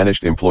from their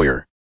vanished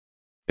employer.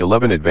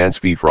 11. Advance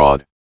fee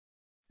fraud.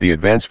 The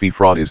advance fee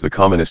fraud is the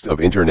commonest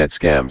of internet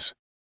scams.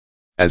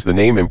 As the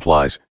name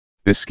implies,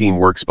 this scheme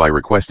works by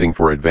requesting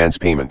for advance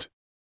payment.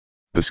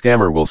 The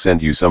scammer will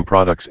send you some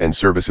products and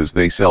services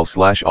they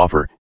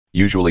sell/offer,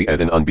 usually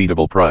at an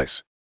unbeatable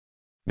price.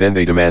 Then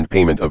they demand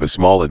payment of a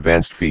small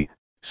advanced fee,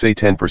 say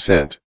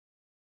 10%.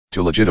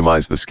 To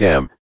legitimize the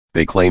scam,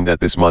 they claim that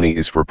this money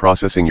is for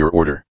processing your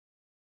order.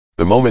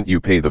 The moment you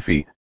pay the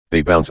fee,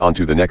 they bounce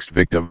onto the next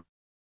victim.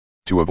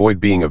 To avoid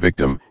being a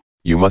victim,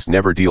 you must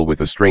never deal with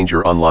a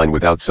stranger online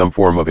without some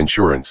form of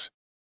insurance.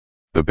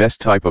 The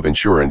best type of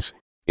insurance,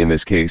 in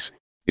this case,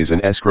 is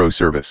an escrow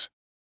service.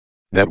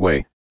 That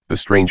way, the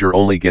stranger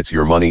only gets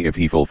your money if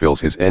he fulfills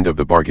his end of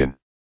the bargain.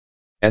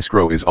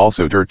 Escrow is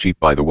also dirt cheap,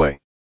 by the way.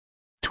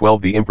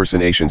 12. The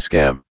impersonation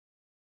scam.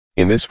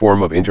 In this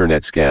form of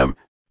internet scam,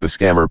 the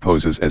scammer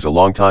poses as a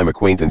longtime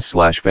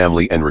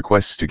acquaintance/family and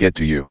requests to get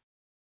to you.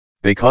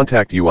 They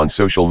contact you on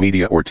social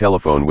media or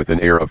telephone with an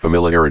air of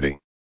familiarity.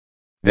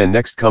 Then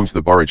next comes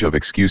the barrage of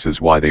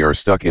excuses why they are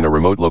stuck in a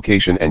remote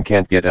location and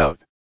can't get out.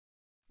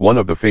 One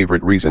of the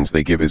favorite reasons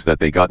they give is that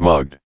they got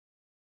mugged.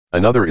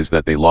 Another is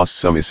that they lost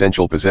some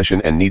essential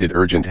possession and needed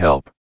urgent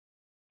help.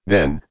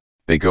 Then,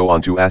 they go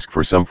on to ask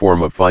for some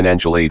form of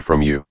financial aid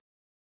from you.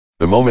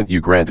 The moment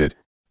you grant it,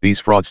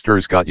 these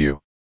fraudsters got you.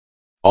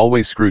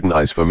 Always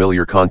scrutinize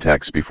familiar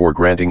contacts before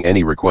granting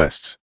any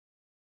requests.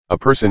 A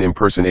person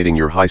impersonating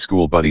your high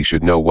school buddy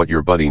should know what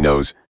your buddy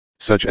knows,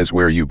 such as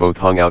where you both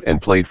hung out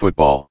and played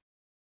football.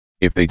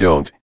 If they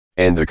don't,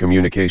 end the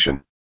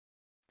communication.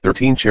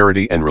 13.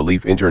 Charity and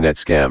relief internet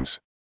scams.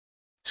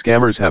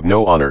 Scammers have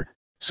no honor,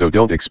 so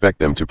don't expect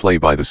them to play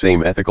by the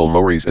same ethical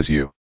mores as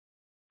you.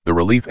 The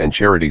relief and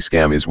charity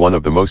scam is one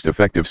of the most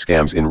effective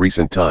scams in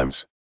recent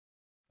times.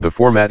 The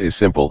format is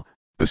simple: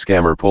 the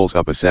scammer pulls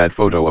up a sad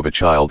photo of a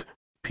child,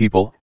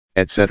 people,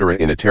 etc.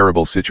 in a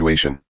terrible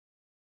situation.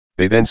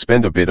 They then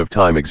spend a bit of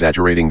time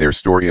exaggerating their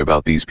story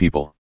about these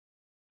people.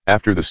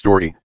 After the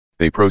story,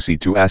 they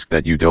proceed to ask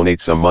that you donate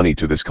some money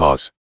to this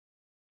cause.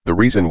 The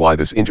reason why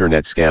this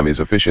internet scam is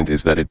efficient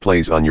is that it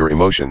plays on your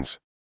emotions.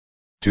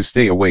 To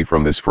stay away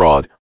from this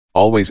fraud,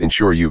 always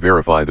ensure you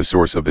verify the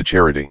source of the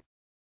charity.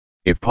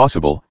 If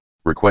possible,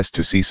 request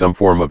to see some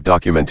form of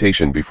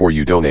documentation before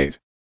you donate.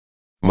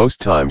 Most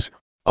times,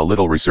 a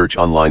little research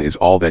online is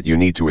all that you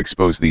need to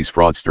expose these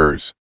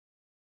fraudsters.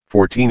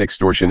 14.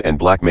 Extortion and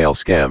blackmail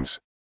scams.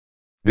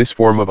 This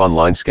form of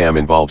online scam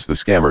involves the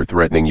scammer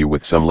threatening you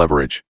with some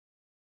leverage.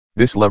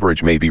 This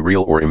leverage may be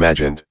real or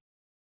imagined.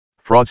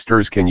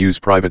 Fraudsters can use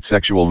private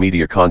sexual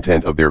media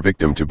content of their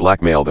victim to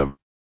blackmail them.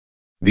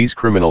 These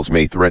criminals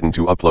may threaten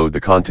to upload the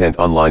content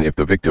online if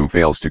the victim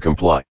fails to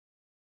comply.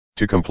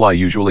 To comply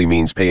usually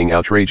means paying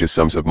outrageous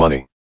sums of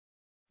money.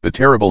 The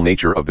terrible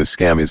nature of this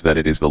scam is that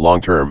it is the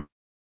long term.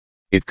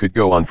 It could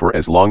go on for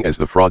as long as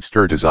the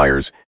fraudster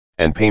desires,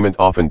 and payment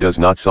often does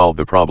not solve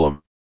the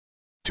problem.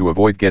 To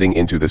avoid getting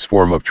into this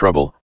form of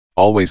trouble,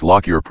 always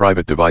lock your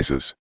private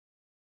devices.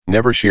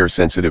 Never share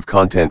sensitive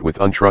content with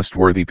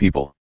untrustworthy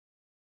people.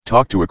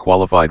 Talk to a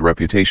qualified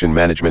reputation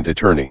management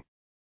attorney.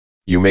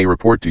 You may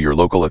report to your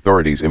local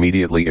authorities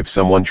immediately if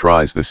someone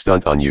tries the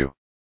stunt on you.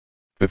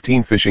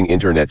 15 Phishing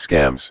internet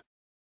scams.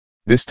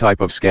 This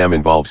type of scam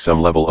involves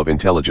some level of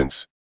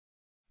intelligence.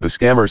 The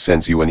scammer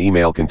sends you an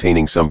email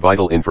containing some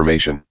vital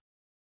information.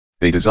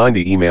 They design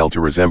the email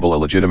to resemble a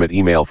legitimate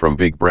email from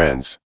big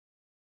brands.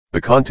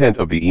 The content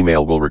of the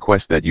email will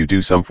request that you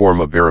do some form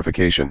of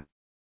verification.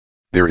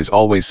 There is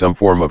always some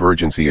form of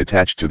urgency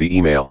attached to the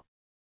email.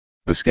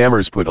 The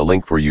scammers put a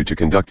link for you to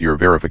conduct your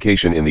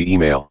verification in the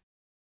email.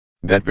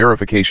 That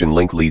verification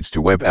link leads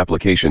to web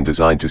application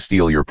designed to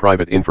steal your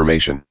private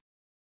information.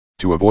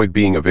 To avoid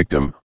being a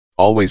victim,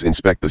 always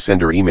inspect the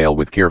sender email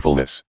with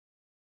carefulness.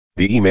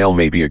 The email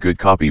may be a good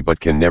copy but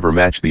can never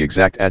match the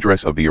exact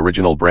address of the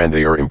original brand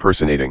they are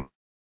impersonating.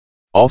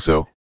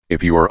 Also,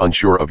 if you are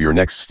unsure of your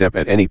next step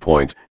at any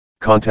point,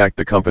 contact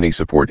the company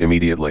support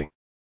immediately.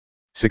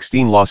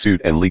 16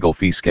 Lawsuit and legal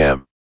fee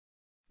scam.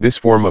 This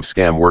form of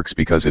scam works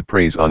because it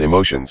preys on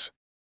emotions.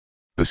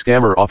 The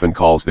scammer often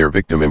calls their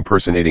victim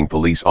impersonating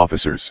police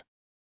officers.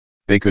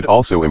 They could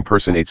also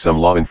impersonate some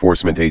law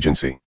enforcement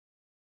agency.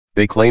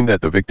 They claim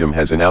that the victim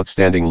has an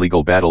outstanding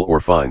legal battle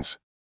or fines.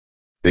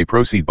 They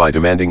proceed by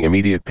demanding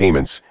immediate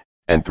payments,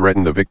 and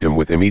threaten the victim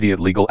with immediate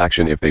legal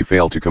action if they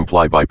fail to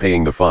comply by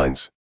paying the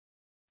fines.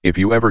 If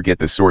you ever get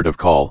this sort of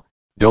call,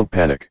 don't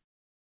panic.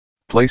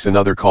 Place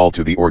another call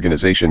to the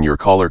organization your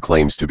caller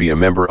claims to be a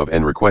member of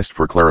and request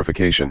for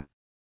clarification.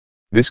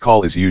 This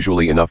call is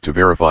usually enough to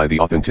verify the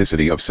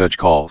authenticity of such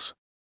calls.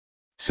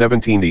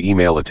 17 The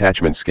email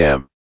attachment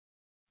scam.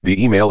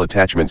 The email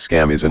attachment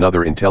scam is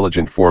another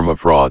intelligent form of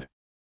fraud.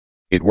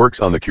 It works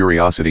on the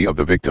curiosity of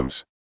the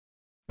victims.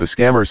 The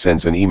scammer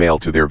sends an email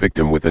to their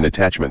victim with an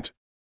attachment.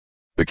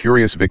 The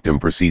curious victim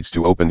proceeds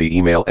to open the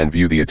email and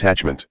view the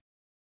attachment.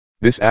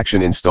 This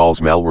action installs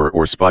malware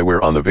or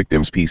spyware on the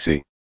victim's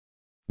PC.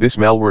 This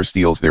malware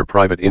steals their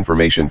private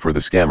information for the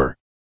scammer.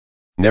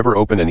 Never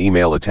open an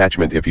email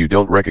attachment if you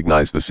don't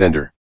recognize the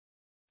sender.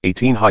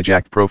 18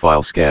 Hijacked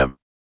profile scam.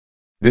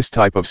 This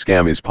type of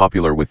scam is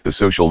popular with the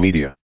social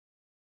media.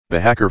 The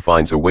hacker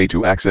finds a way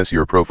to access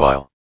your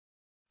profile.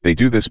 They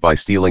do this by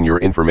stealing your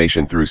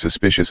information through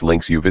suspicious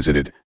links you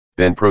visited,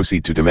 then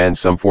proceed to demand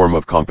some form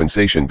of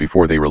compensation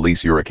before they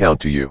release your account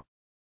to you.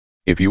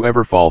 If you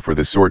ever fall for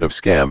this sort of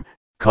scam,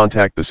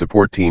 contact the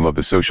support team of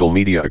the social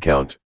media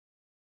account.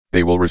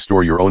 They will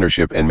restore your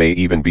ownership and may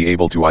even be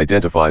able to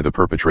identify the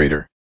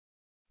perpetrator.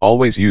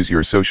 Always use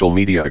your social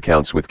media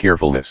accounts with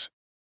carefulness.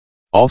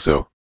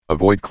 Also,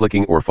 avoid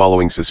clicking or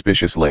following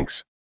suspicious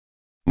links.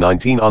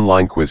 19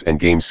 Online quiz and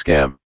games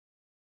scam.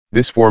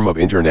 This form of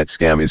internet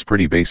scam is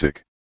pretty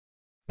basic.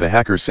 The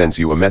hacker sends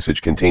you a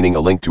message containing a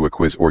link to a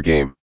quiz or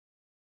game.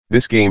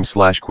 This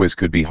game/quiz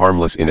could be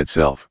harmless in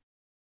itself.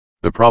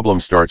 The problem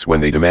starts when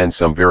they demand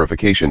some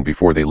verification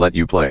before they let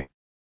you play.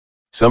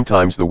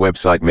 Sometimes the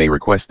website may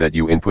request that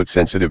you input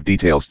sensitive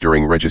details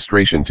during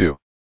registration too.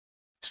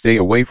 Stay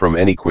away from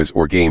any quiz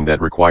or game that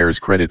requires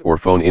credit or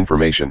phone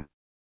information.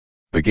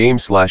 The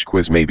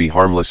game/quiz may be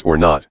harmless or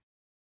not.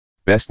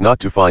 Best not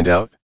to find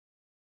out.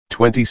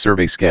 20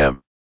 Survey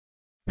scam.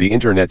 The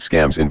internet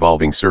scams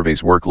involving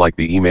surveys work like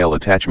the email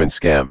attachment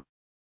scam.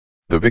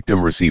 The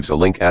victim receives a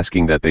link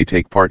asking that they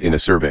take part in a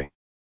survey.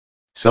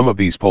 Some of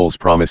these polls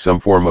promise some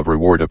form of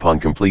reward upon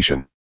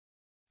completion.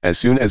 As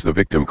soon as the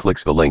victim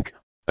clicks the link,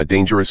 a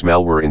dangerous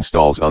malware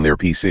installs on their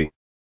PC.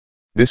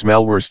 This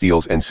malware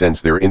steals and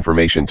sends their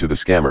information to the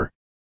scammer.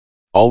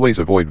 Always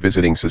avoid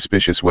visiting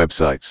suspicious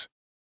websites.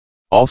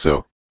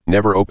 Also,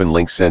 never open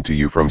links sent to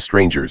you from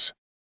strangers.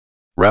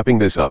 Wrapping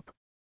this up.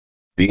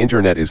 The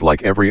internet is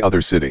like every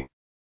other city.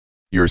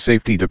 Your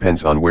safety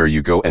depends on where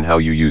you go and how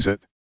you use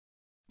it.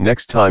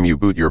 Next time you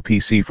boot your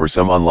PC for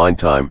some online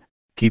time,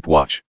 keep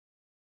watch.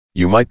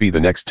 You might be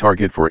the next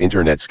target for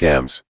internet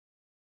scams.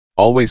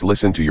 Always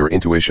listen to your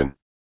intuition.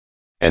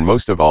 And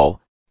most of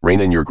all,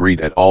 rein in your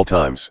greed at all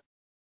times.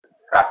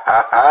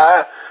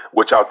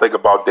 What y'all think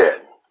about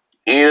that?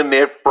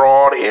 Internet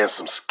fraud and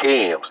some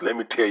scams. Let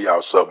me tell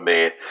y'all something,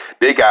 man.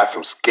 They got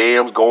some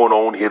scams going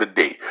on here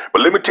today.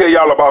 But let me tell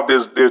y'all about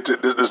this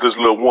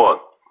little one.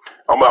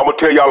 I'm gonna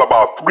tell y'all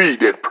about 3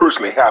 that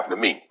personally happened to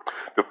me.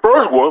 The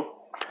first one,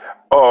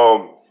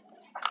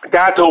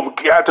 guy told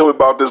me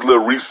about this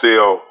little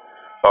resale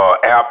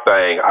app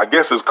thing. I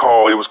guess it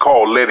was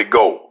called Let It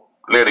Go.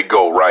 Let It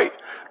Go, right?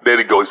 Let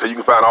It Go. He said you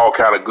can find all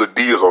kind of good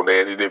deals on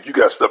that, and if you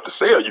got stuff to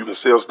sell, you can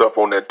sell stuff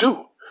on that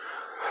too.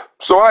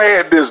 So I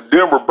had this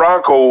Denver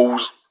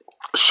Broncos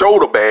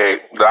shoulder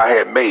bag that I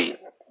had made.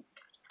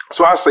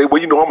 So I say,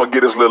 well, I'm gonna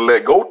get this little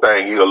Let Go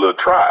thing here a little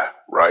try,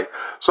 right?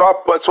 So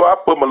I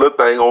put my little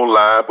thing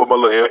online, put my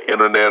little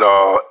internet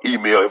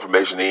email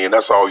information in.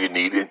 That's all you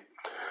needed,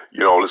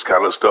 this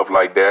kind of stuff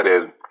like that.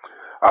 And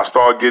I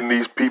started getting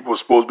these people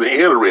supposed to be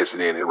interested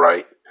in it,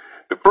 right?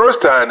 The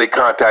first time they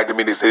contacted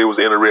me, they said they was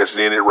interested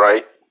in it,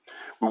 right?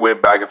 We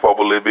went back and forth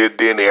a little bit.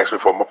 Then they asked me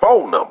for my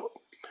phone number.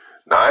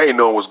 Now I ain't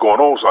knowing what's going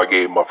on, so I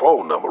gave them my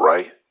phone number,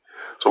 right?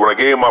 So when I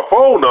gave them my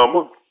phone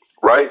number,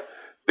 right,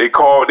 they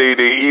called, they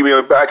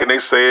emailed back and they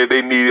said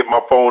they needed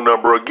my phone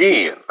number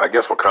again. I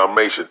guess for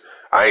confirmation.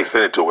 I ain't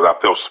sent it to them. I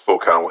felt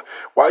kind of way.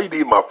 Why you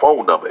need my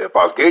phone number? If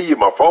I gave you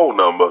my phone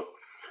number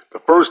the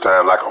first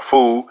time like a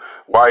fool,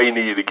 why you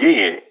need it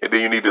again? And then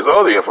you need this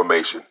other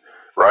information,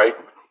 right?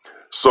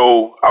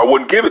 So I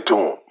wouldn't give it to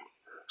them.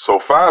 So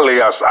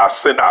finally, I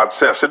sent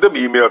them an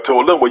email,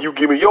 told them, well, you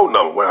give me your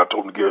number. When I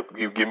told them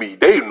you give me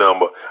their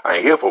number, I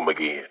ain't hear from them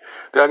again.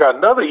 Then I got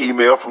another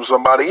email from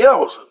somebody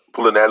else,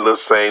 pulling that little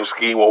same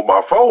scheme on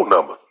my phone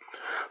number.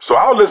 So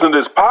I was listening to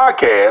this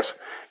podcast,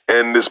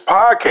 and this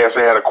podcast,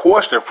 they had a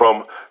question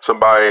from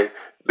somebody,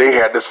 they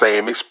had the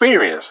same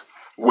experience.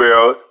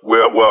 Where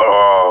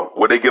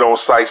they get on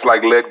sites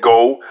like Let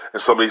Go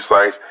and some of these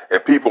sites,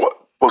 and people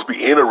supposed to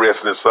be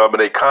interested in something,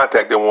 and they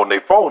contact them on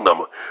their phone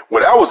number.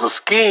 Well, that was a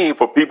scheme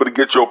for people to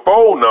get your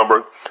phone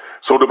number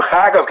so them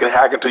hackers can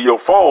hack into your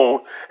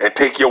phone and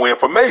take your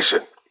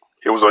information.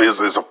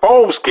 It's a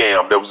phone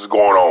scam that was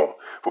going on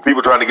for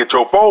people trying to get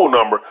your phone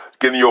number,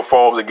 get in your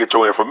phones and get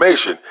your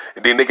information.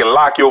 And then they can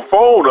lock your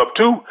phone up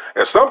too,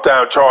 and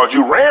sometimes charge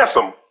you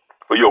ransom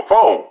for your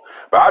phone.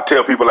 But I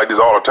tell people like this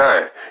all the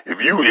time.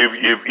 If you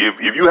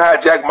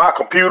hijack my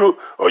computer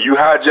or you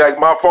hijack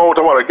my phone,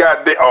 talking about a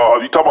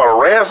goddamn, you talking about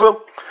a ransom,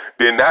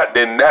 then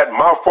that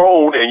my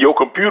phone and your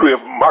computer,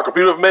 my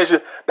computer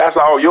information, that's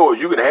all yours.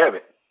 You can have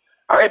it.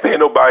 I ain't paying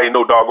nobody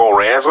no doggone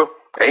ransom.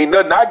 Ain't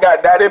nothing I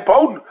got that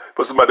important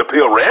for somebody to pay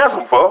a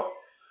ransom for.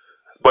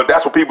 But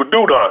that's what people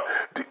do, Don.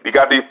 They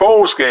got these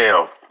phone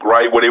scams,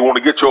 right, where they want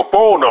to get your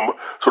phone number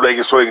so they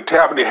can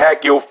tap and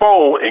hack your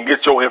phone and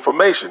get your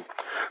information.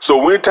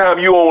 So anytime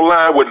you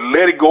online with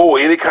Let It Go or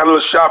any kind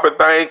of shopping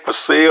thing for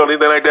sale,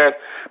 anything like that,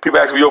 people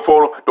ask for your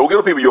phone number. Don't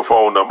give people your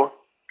phone number,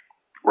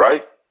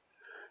 right?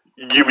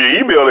 You give me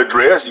your email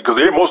address, because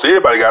most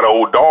everybody got an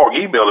old dog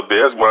email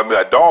address. When I mean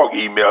a dog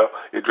email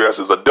address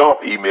is a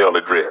dump email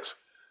address.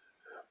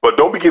 But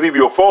don't be giving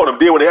people your phone number.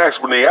 Then when they ask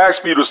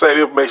for you the same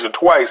information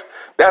twice,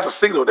 that's a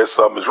signal that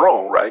something is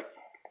wrong, right?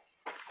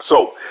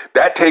 So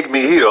that take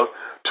me here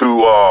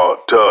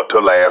to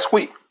last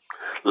week.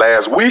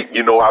 Last week,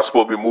 I was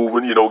supposed to be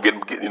moving,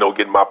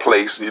 getting my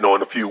place, in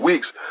a few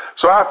weeks.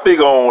 So I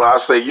figure I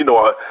say,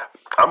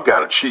 I'm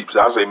kind of cheap.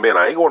 So I say, man,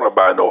 I ain't going to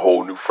buy no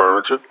whole new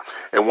furniture.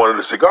 And one of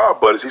the cigar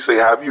buddies, he say,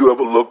 have you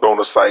ever looked on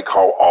a site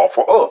called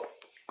OfferUp?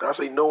 I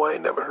say, no, I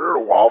ain't never heard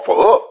of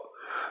OfferUp.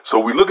 So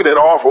we looking at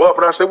OfferUp,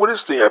 and I said, well,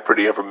 this thing has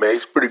pretty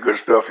information, pretty good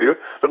stuff here.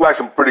 Look like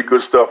some pretty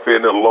good stuff here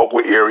in the local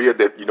area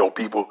that,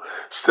 people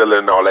selling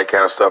and all that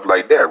kind of stuff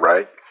like that,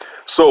 right?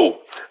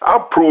 So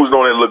I'm cruising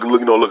on there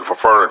looking for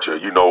furniture,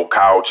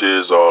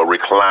 couches or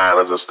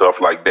recliners and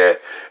stuff like that.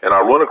 And I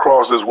run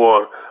across this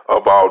one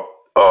about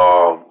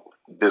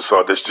this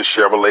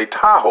Chevrolet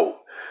Tahoe.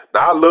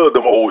 Now I love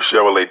them old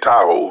Chevrolet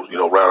Tahoes,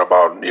 around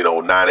about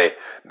 90,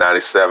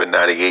 97,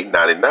 98,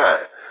 99.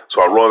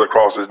 So I run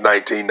across this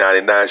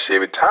 1999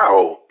 Chevy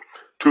Tahoe.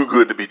 Too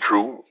good to be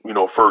true,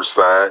 first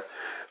sign.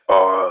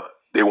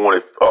 They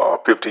wanted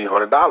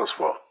 $1,500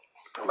 for.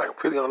 I'm like,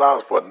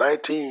 $1,500 for a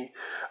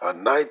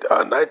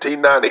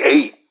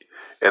 1998,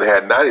 and it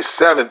had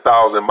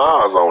 97,000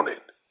 miles on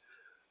it.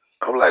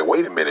 I'm like,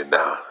 wait a minute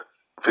now,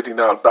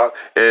 $1,500,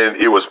 and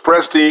it was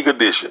pristine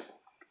condition,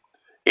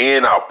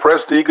 in and out,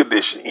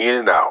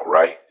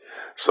 right?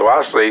 So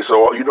I say,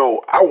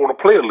 I want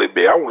to play a little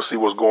bit. I want to see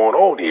what's going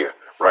on here,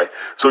 right?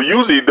 So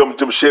usually them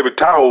Chevy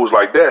Tahoes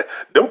like that,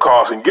 them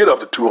cars can get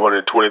up to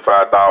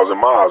 225,000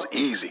 miles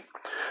easy.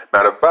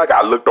 Matter of fact,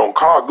 I looked on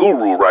Car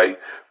Guru, right,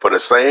 for the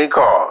same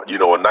car, I think it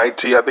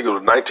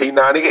was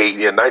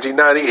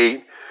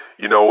 1998,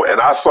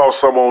 and I saw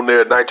some on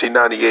there,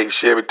 1998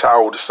 Chevy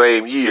Tahoe the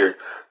same year,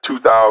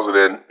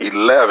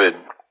 2011,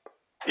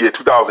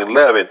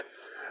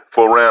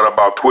 for around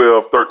about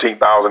 $12,000,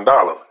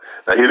 $13,000.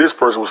 Now here this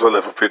person was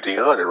selling for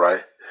 $1,500,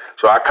 right?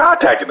 So I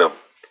contacted them,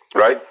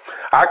 right?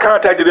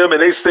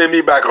 And they sent me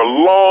back a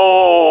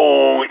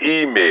long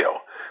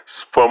email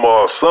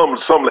from some.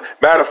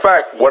 Matter of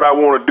fact, what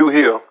I'm gonna do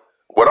here,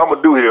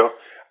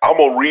 I'm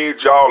gonna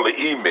read y'all the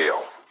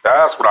email.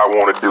 That's what I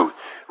want to do,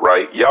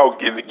 right? Y'all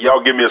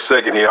give me a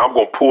second here. I'm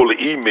gonna pull the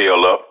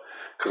email up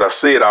because I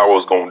said I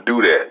was gonna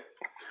do that.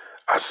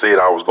 I said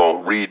I was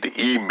gonna read the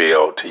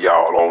email to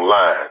y'all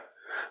online.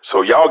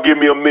 So y'all give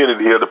me a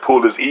minute here to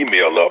pull this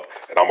email up,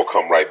 and I'm gonna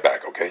come right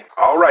back, okay?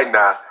 All right,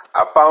 now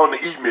I found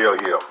the email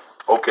here.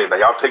 Okay, now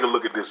y'all take a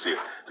look at this here.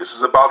 This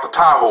is about the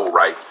Tahoe,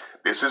 right?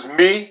 This is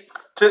me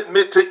to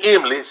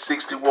Emily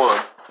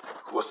 61.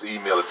 What's the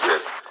email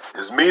address?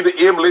 It's me to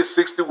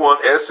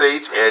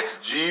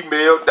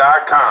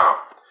Emily61sh@gmail.com.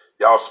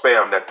 Y'all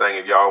spam that thing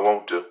if y'all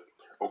want to.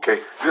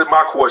 Okay, this is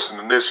my question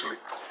initially.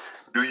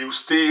 Do you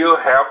still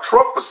have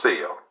truck for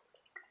sale?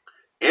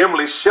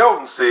 Emily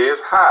Shelton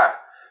says, hi.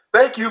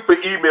 Thank you for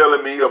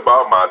emailing me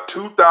about my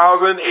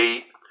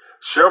 2008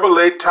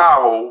 Chevrolet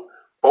Tahoe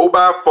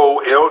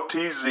 4x4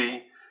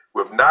 LTZ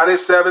with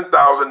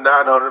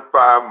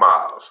 97,905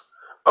 miles.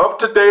 Up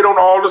to date on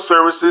all the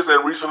services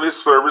and recently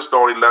serviced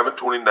on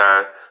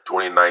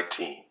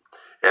 11/29/2019,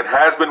 and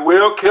has been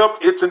well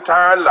kept its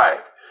entire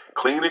life,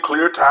 clean and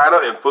clear title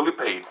and fully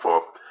paid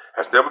for.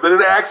 has never been in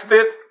an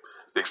accident.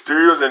 The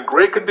exterior is in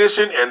great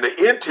condition and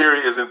the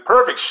interior is in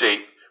perfect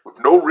shape with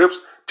no rips,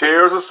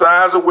 tears, or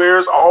signs of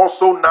wears,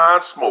 also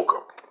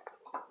non-smoker.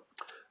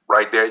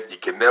 Right there, you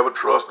can never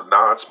trust a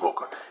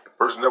non-smoker. If a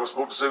person never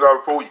smoked a cigar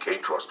before, you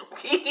can't trust them.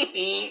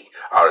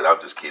 All right, I'm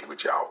just kidding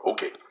with y'all.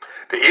 Okay.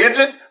 The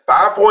engine,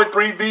 5.3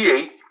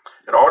 V8,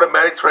 an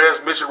automatic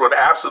transmission run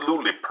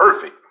absolutely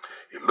perfect.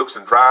 It looks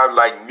and drives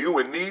like new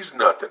and needs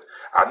nothing.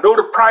 I know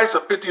the price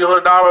of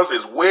 $1,500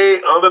 is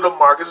way under the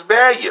market's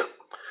value.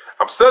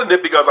 I'm selling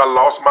it because I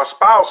lost my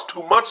spouse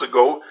 2 months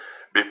ago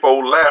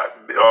before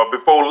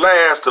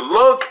last to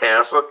lung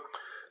cancer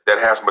that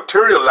has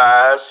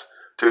materialized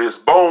to his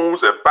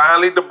bones and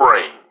finally the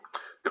brain.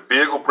 The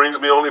vehicle brings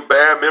me only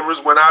bad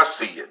memories when I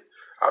see it.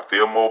 I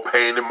feel more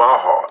pain in my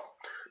heart.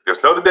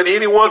 There's nothing that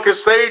anyone can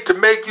say to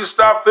make you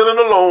stop feeling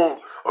alone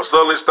or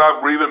suddenly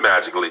stop grieving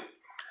magically.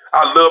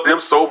 I loved him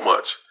so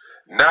much.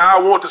 Now I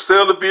want to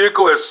sell the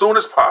vehicle as soon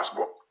as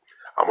possible.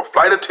 I'm a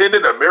flight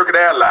attendant at American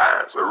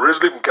Airlines,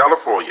 originally from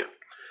California.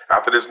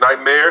 After this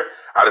nightmare,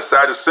 I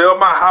decided to sell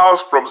my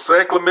house from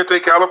San Clemente,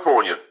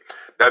 California.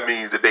 That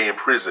means the day in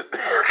prison.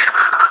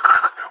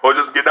 Or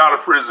just get out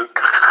of prison.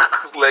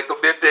 Like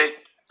that day.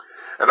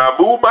 And I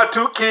moved my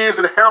 2 kids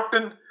in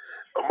Hampton,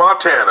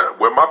 Montana,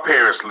 where my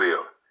parents live.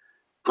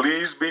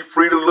 Please be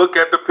free to look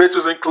at the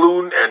pictures,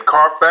 including and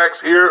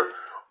Carfax here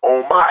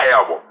on my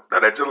album. Now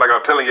that's just like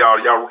I'm telling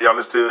y'all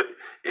listen to it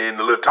in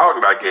the little talk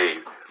that I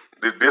gave.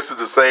 This is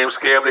the same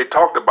scam they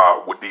talked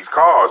about with these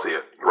cars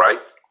here, right?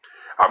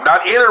 I'm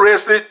not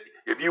interested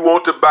if you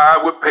want to buy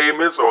with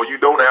payments or you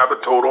don't have the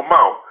total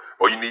amount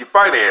or you need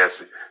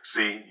financing.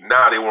 See,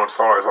 now they want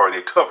sorry,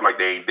 they tough like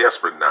they ain't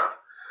desperate now.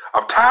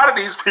 I'm tired of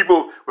these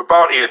people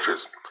without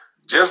interest.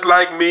 Just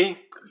like me,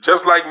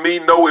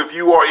 know if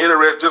you are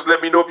interested. Just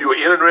let me know if you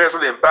are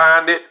interested in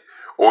buying it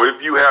or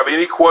if you have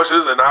any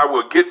questions, and I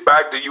will get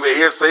back to you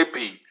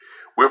ASAP.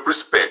 With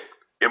respect,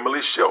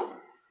 Emily Shelton.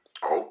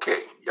 Okay,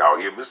 y'all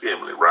hear Miss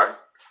Emily, right?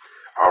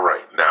 All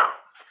right, now.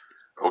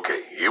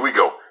 Okay, here we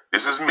go.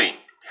 This is me.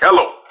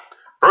 Hello.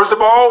 First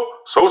of all,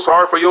 so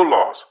sorry for your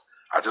loss.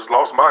 I just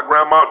lost my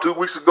grandma 2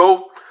 weeks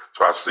ago,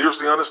 so I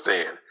seriously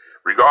understand.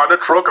 Regarding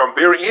the truck, I'm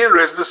very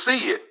interested to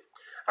see it.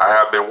 I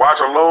have been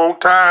watching a long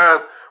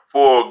time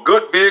for a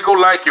good vehicle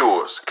like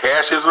yours.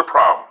 Cash isn't a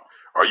problem.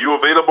 Are you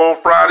available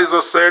on Fridays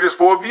or Saturdays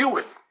for a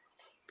viewing?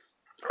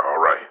 All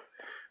right.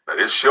 Now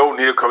this Shelton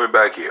here coming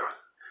back here.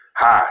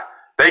 Hi.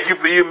 Thank you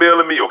for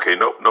emailing me. Okay,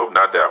 nope,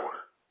 not that one.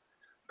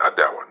 Not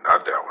that one.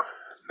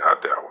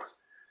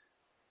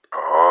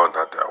 Oh,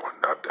 not that one.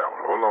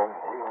 Hold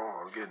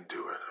on. I'm getting to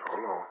it.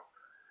 Hold on.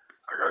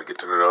 I gotta get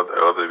to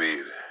the other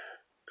beat.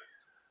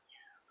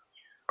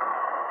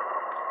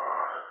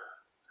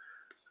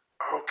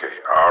 Okay,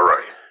 all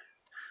right.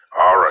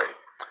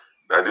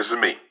 Now this is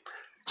me.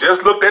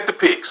 Just looked at the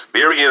pics.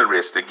 Very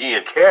interested.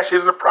 Again, cash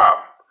isn't a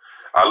problem.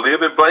 I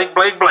live in blank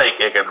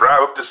and can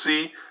drive up to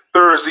see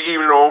Thursday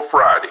evening on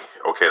Friday.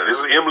 Okay, now this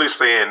is Emily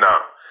saying now.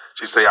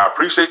 She say, I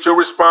appreciate your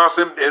response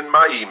in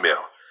my email.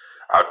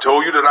 I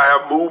told you that I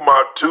have moved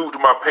to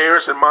my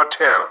parents in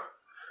Montana.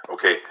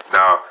 Okay,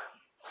 now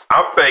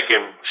I'm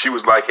thinking she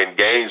was like in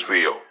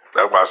Gainesville.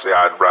 That's why I say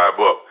I'd drive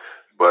up.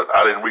 But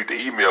I didn't read the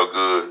email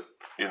good.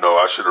 You know,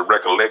 I should have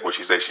recollect when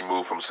she said she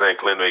moved from San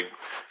Clemente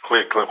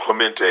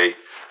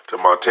to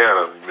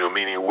Montana. You know,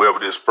 meaning whoever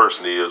this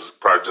person is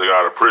probably just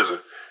got out of prison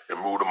and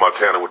moved to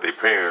Montana with their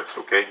parents.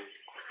 Okay.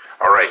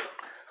 All right.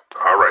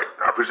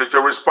 I appreciate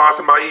your response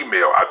in my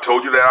email. I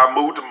told you that I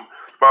moved to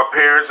my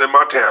parents in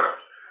Montana.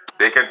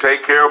 They can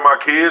take care of my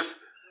kids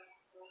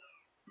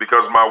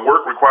because my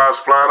work requires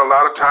flying a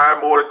lot of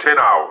time, more than 10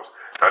 hours.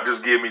 Now,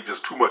 just give me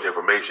just too much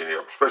information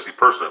here, especially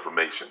personal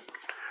information.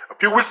 A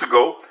few weeks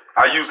ago,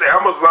 I used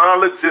Amazon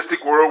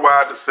Logistics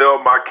Worldwide to sell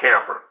my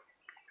camper.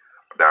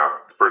 Now,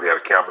 the person had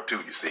a camper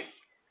too, you see.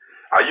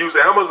 I used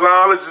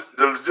Amazon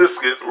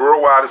Logistics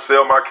Worldwide to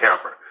sell my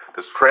camper.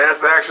 This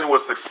transaction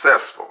was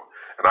successful,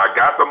 and I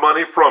got the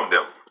money from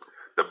them.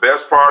 The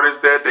best part is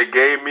that they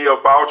gave me a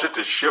voucher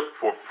to ship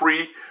for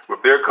free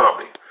with their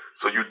company,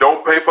 so you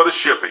don't pay for the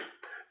shipping.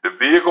 The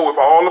vehicle with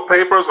all the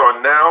papers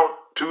are now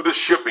to the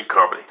shipping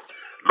company,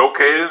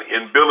 located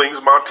in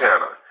Billings,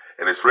 Montana,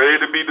 and it's ready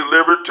to be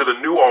delivered to the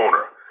new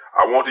owner.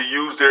 I want to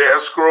use their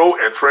escrow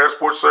and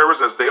transport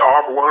service as they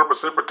offer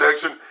 100%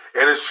 protection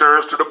and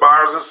insurance to the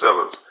buyers and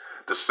sellers.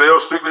 The sale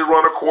strictly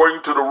run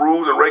according to the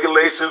rules and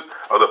regulations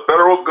of the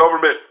federal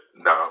government.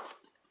 Now,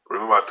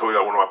 remember I told you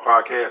on one of my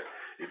podcasts,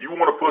 if you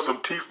want to put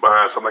some teeth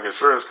behind something like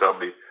insurance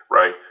company,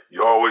 right,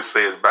 you always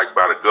say it's backed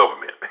by the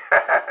government.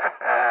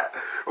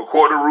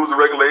 According to the rules and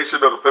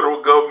regulations of the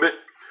federal government,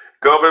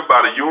 governed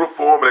by the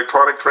Uniform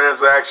Electronic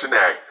Transaction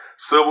Act,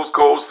 Civil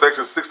Code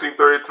Section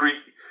 1633,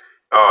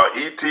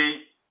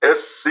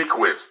 ETS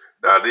sequence.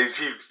 Now, they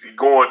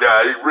going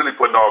down, they really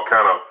putting all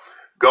kind of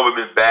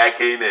government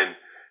backing, and,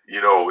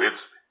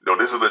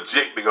 this is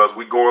legit because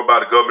we going by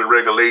the government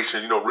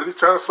regulation, really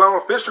trying to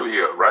sound official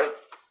here, right?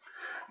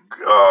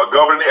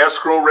 Governing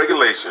escrow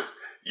regulations.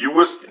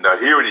 Now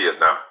here it is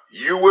now.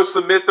 You will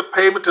submit the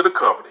payment to the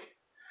company.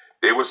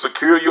 They would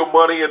secure your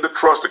money in the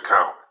trust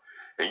account,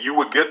 and you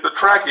would get the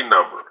tracking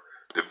number.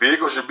 The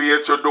vehicle should be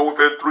at your door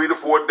within 3 to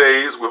 4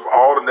 days with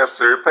all the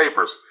necessary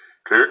papers,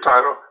 clear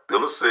title,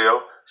 bill of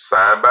sale,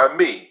 signed by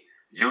me,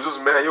 user's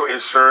manual,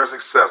 insurance,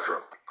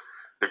 etc.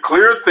 The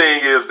clear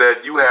thing is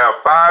that you have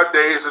 5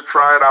 days to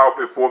try it out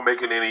before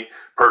making any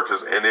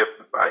purchase, and if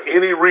by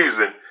any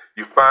reason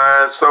you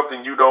find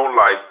something you don't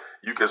like,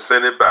 you can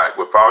send it back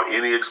without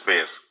any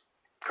expense.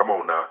 Come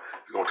on now.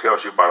 It's going to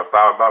cost you about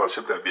 $1,000 to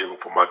ship that vehicle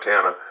from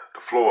Montana to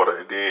Florida,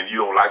 and then you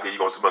don't like it, you're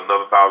going to send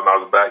another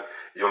 $1,000 back.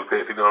 You only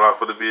pay $50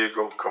 for the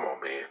vehicle? Come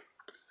on, man.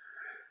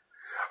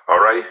 All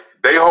right?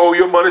 They hold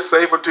your money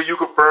safe until you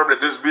confirm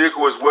that this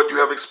vehicle is what you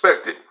have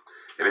expected.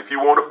 And if you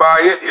want to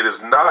buy it, it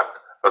is not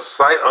a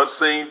sight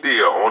unseen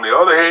deal. On the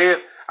other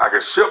hand, I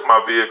can ship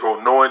my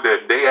vehicle knowing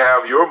that they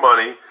have your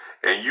money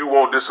and you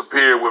won't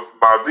disappear with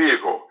my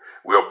vehicle.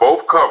 We are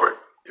both covered.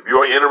 If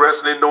you're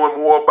interested in knowing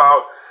more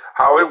about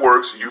how it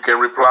works, you can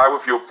reply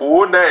with your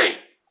full name,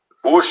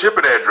 full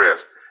shipping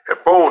address, and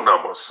phone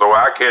number so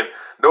I can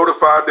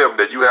notify them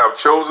that you have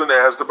chosen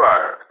as the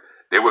buyer.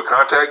 They will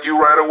contact you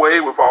right away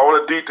with all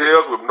the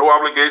details with no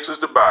obligations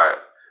to buy it.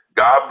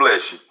 God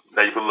bless you.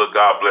 Now you put a little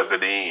God bless at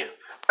the end.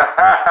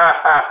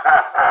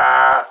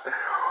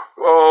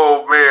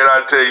 Oh man,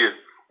 I tell you,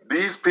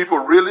 these people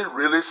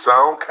really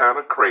sound kind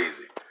of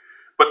crazy.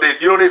 But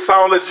they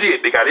sound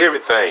legit. They got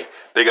everything.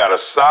 They got a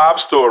sob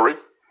story,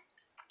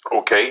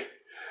 okay?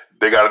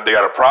 They got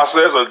a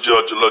process, a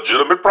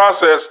legitimate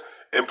process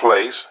in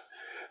place.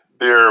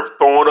 They're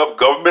throwing up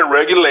government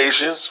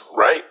regulations,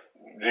 right?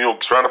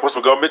 Trying to put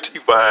some government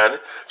teeth behind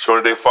it,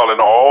 showing that they're following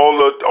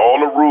all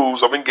the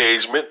rules of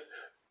engagement,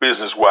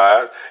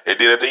 business-wise. And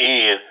then at the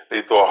end,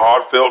 they throw a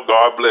heartfelt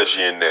God bless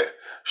you in there,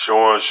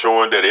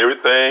 showing that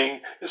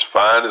everything is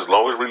fine as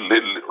long as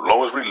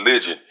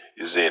religion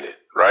is in it,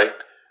 right?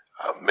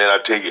 Man, I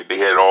tell you, they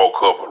had it all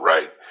covered,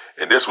 right?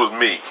 And this was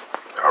me,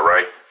 all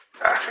right?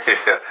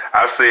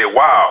 I said,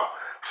 wow,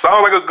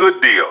 sounds like a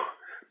good deal.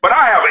 But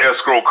I have an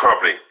escrow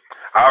company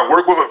I've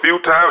worked with a few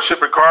times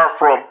shipping cars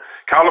from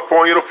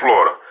California to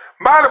Florida.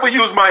 Mind if we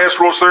use my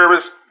escrow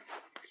service?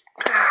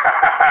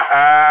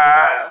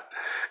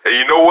 And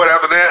you know what,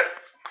 after that?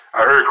 I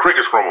heard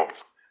crickets from them.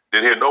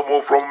 Didn't hear no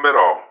more from them at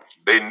all.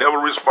 They never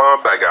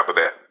respond back after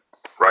that,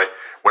 right?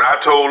 When I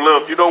told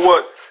them, you know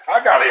what?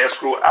 I got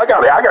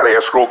an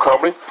escrow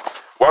company.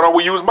 Why don't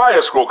we use my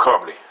escrow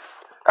company?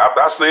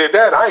 After I said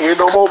that, I ain't hear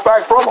no more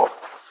back from them.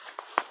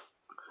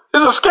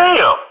 It's a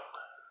scam,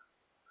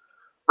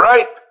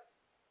 right?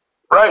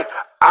 Right?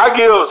 I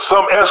give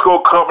some escrow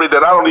company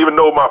that I don't even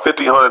know my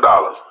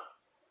 $1,500.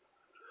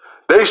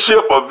 They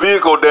ship a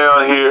vehicle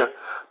down here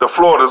to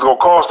Florida. It's going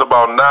to cost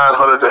about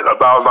 $900,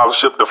 $1,000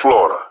 ship to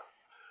Florida.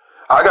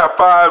 I got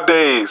 5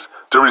 days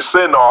to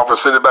rescind the offer,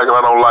 send it back if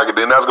I don't like it.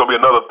 Then that's going to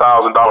be another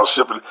 $1,000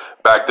 shipping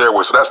back their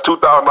way. So that's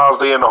 $2,000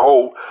 there in the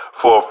hole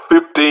for a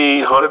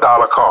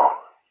 $1,500 car.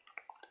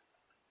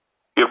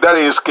 If that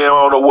ain't a scam,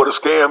 I don't know what a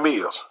scam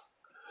is.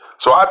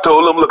 So I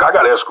told them, look, I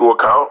got an escrow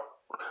account.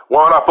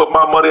 Why don't I put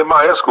my money in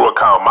my escrow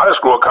account? My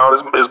escrow account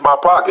is my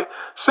pocket.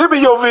 Send me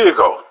your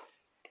vehicle.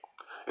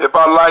 If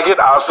I like it,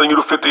 I'll send you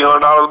the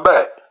 $1,500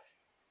 back.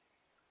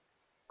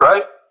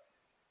 Right?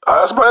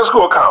 That's my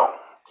escrow account.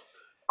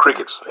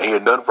 Crickets. Ain't hear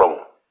nothing from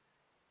them.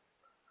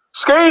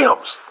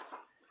 Scams.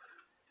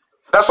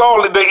 That's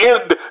all.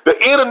 The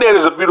internet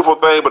is a beautiful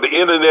thing, but the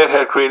internet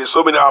had created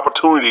so many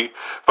opportunities,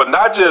 but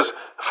not just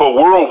for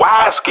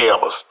worldwide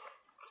scammers.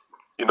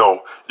 You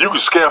can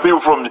scam people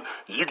from,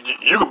 you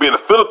could be in the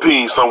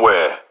Philippines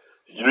somewhere.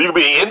 You could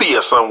be in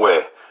India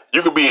somewhere.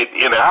 You could be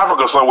in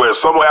Africa somewhere,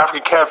 some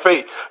African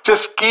cafe,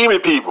 just scheming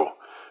people.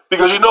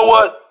 Because you know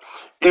what?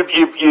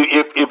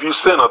 If you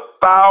send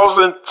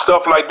 1,000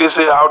 stuff like this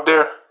here out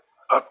there,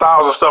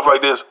 1,000 stuff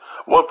like this,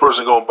 one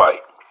person gonna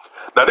bite.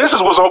 Now this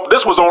was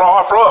on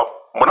offer up.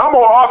 When I'm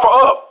on offer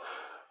up,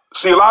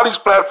 see a lot of these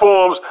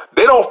platforms,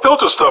 they don't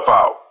filter stuff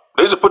out.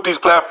 They just put these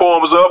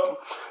platforms up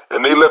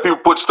and they let people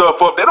put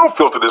stuff up. They don't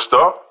filter this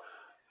stuff.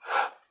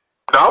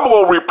 Now I'm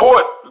gonna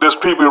report these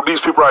people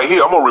right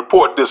here. I'm gonna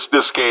report this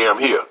scam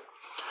here.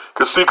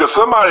 Cause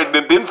somebody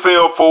didn't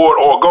fail for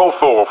it or go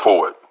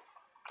for it.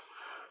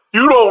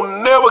 You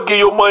don't never give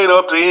your money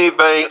up to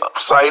anything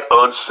sight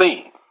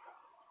unseen.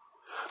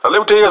 Now let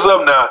me tell you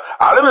something now.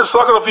 I've been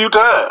sucking a few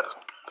times.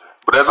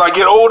 But as I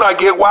get older, I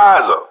get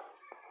wiser.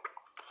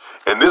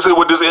 And this is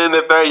with this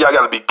internet thing, y'all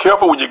gotta be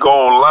careful when you go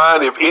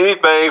online. If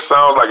anything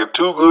sounds like it's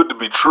too good to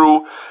be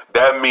true,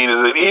 that means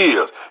it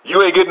is.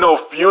 You ain't getting no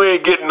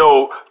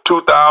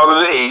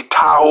 2008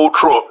 Tahoe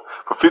truck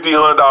for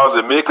 $1,500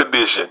 in mid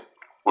condition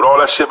with all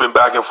that shipping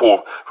back and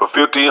forth for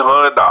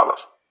 $1,500.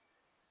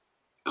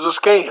 It's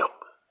a scam.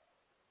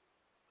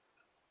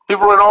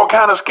 People run all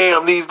kind of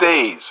scam these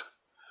days.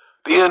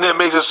 The internet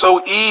makes it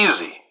so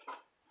easy.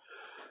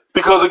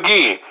 Because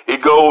again,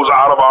 it goes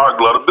out of our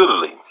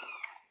gluttability.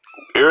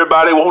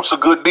 Everybody wants a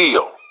good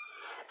deal.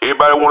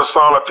 Everybody wants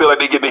to feel like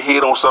they're getting a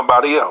hit on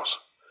somebody else.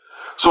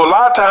 So a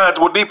lot of times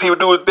what these people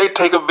do is they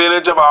take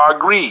advantage of our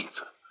greed,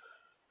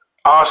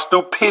 our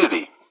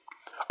stupidity,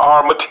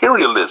 our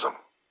materialism.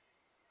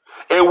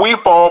 and we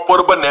fall for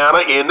the banana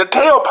in the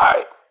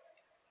tailpipe.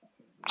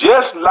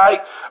 Just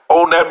like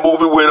on that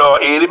movie with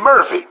Eddie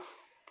Murphy,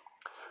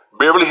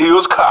 Beverly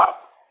Hills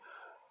Cop,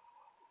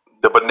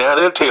 the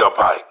banana in the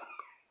tailpipe.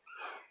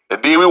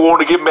 And then we want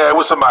to get mad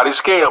when somebody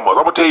scam us.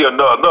 I'm going to tell you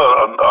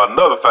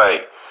another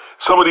thing.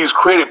 Some of these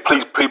credit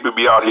people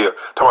be out here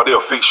talking about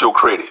they'll fix your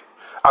credit.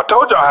 I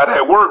told y'all how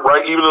that work,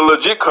 right? Even the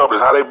legit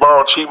companies, how they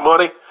borrow cheap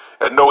money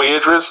at no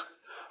interest,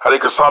 how they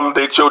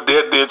consolidate your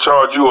debt, then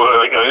charge you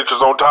an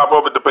interest on top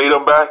of it to pay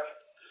them back.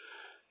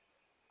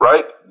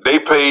 Right? They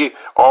pay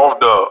off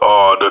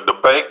the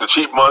bank the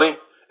cheap money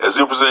at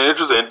 0%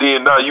 interest, and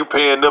then now you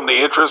paying them the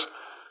interest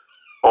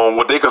on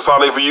what they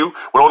consolidate for you.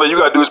 When all that you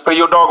gotta do is pay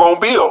your doggone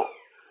bill.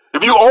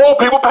 If you owe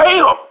people, pay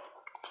them.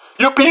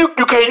 You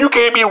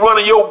can't be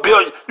running your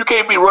bill. You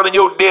can't be running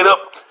your debt up,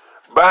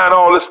 buying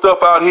all this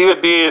stuff out here.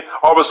 Then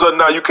all of a sudden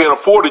now you can't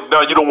afford it.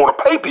 Now you don't want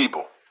to pay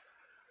people.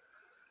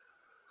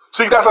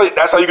 See, that's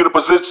how you get a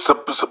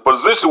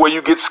position where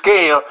you get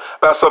scammed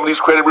by some of these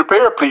credit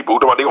repair people.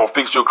 They're gonna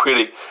fix your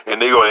credit and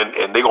they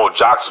gonna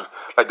jock.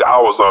 Like I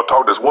was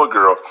talking to this one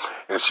girl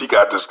and she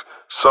got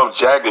some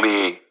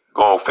jaggly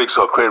gonna fix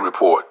her credit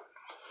report.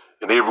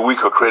 And every week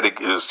her credit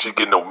she's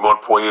getting a 1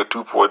 point here,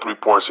 2 point, 3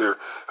 points here.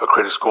 Her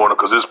credit's going up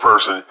because this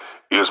person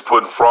is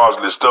putting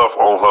fraudulent stuff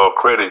on her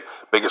credit,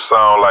 make it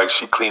sound like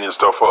she cleaning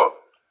stuff up.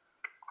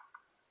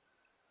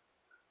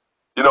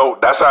 You know,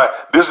 that's how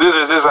this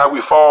is how we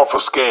fall for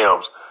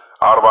scams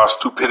out of our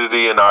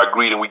stupidity and our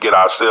greed, and we get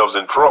ourselves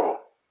in trouble.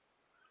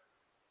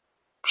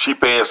 She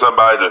paying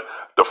somebody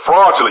to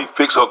fraudulently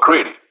fix her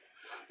credit.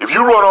 If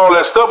you run all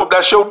that stuff up,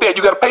 that's your debt.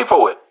 You got to pay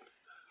for it.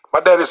 My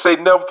daddy say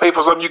never pay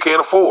for something you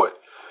can't afford.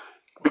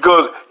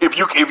 Because if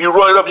you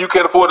run it up, you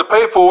can't afford to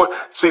pay for it.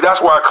 See,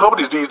 that's why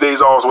companies these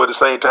days always at the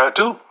same time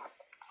too.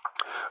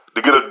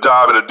 To get a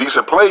job at a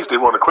decent place, they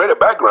run a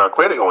background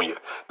credit on you.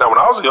 Now, when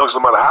I was young,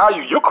 somebody hired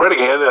you, your credit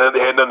had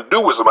nothing to do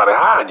with somebody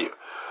hiring you.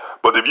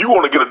 But if you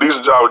want to get a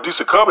decent job with a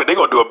decent company, they're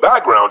going to do a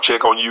background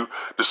check on you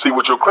to see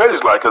what your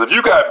credit's like. Because if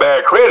you got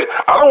bad credit,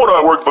 I don't want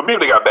to work for me if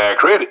they got bad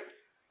credit.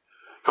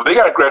 If they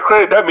got bad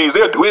credit, that means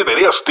they'll do anything.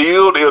 They'll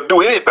steal, they'll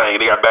do anything if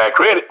they got bad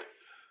credit.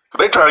 So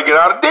they trying to get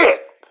out of debt.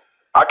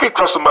 I can't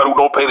trust somebody who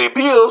don't pay their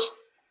bills.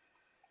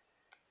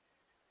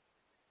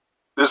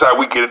 This is how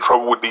we get in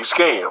trouble with these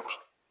scams.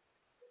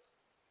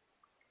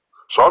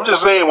 So I'm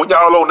just saying, when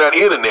y'all on that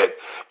internet,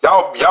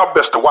 y'all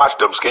best to watch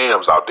them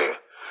scams out there.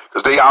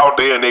 Because they out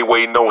there and they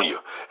waiting on you.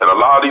 And a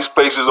lot of these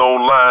places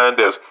online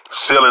that's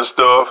selling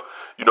stuff,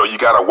 you know, you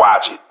got to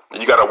watch it. And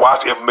you got to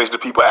watch information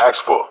that people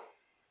ask for.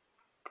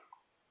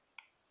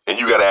 And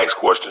you got to ask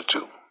questions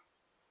too.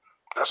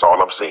 That's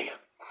all I'm saying.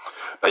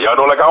 Now, y'all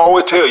know, like I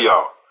always tell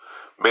y'all,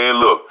 man,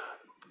 look,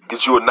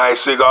 get you a nice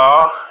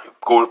cigar,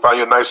 go find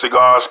you a nice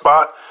cigar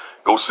spot,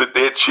 go sit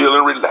there, chill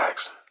and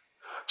relax.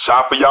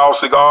 Shop for y'all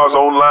cigars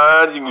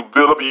online. You can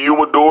build up your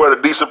humidor at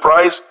a decent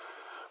price,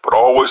 but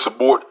always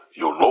support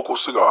your local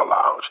cigar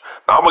lounge.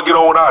 Now, I'm going to get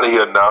on out of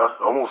here now.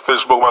 I'm going to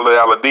finish smoking my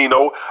little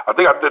Aladino. I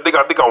think I'm going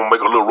to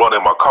make a little run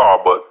in my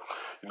car, but,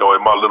 you know,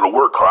 in my little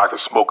work car, I can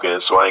smoke in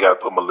it, so I ain't got to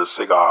put my little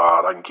cigar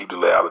out. I can keep the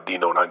little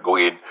Aladino, and I can go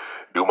ahead and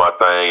do my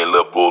thing and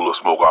let blow a little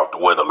smoke off the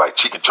window like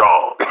Chicken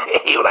Chong. But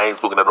I ain't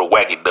smoking that no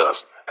wacky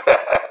dust.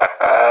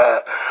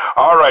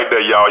 All right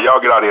there, y'all.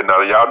 Y'all get out of here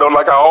now. Y'all know,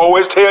 like I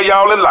always tell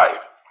y'all in life,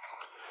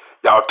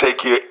 y'all take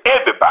care of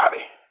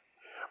everybody.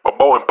 But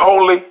more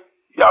importantly,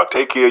 y'all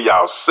take care of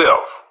yourself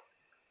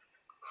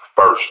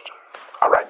first. All right.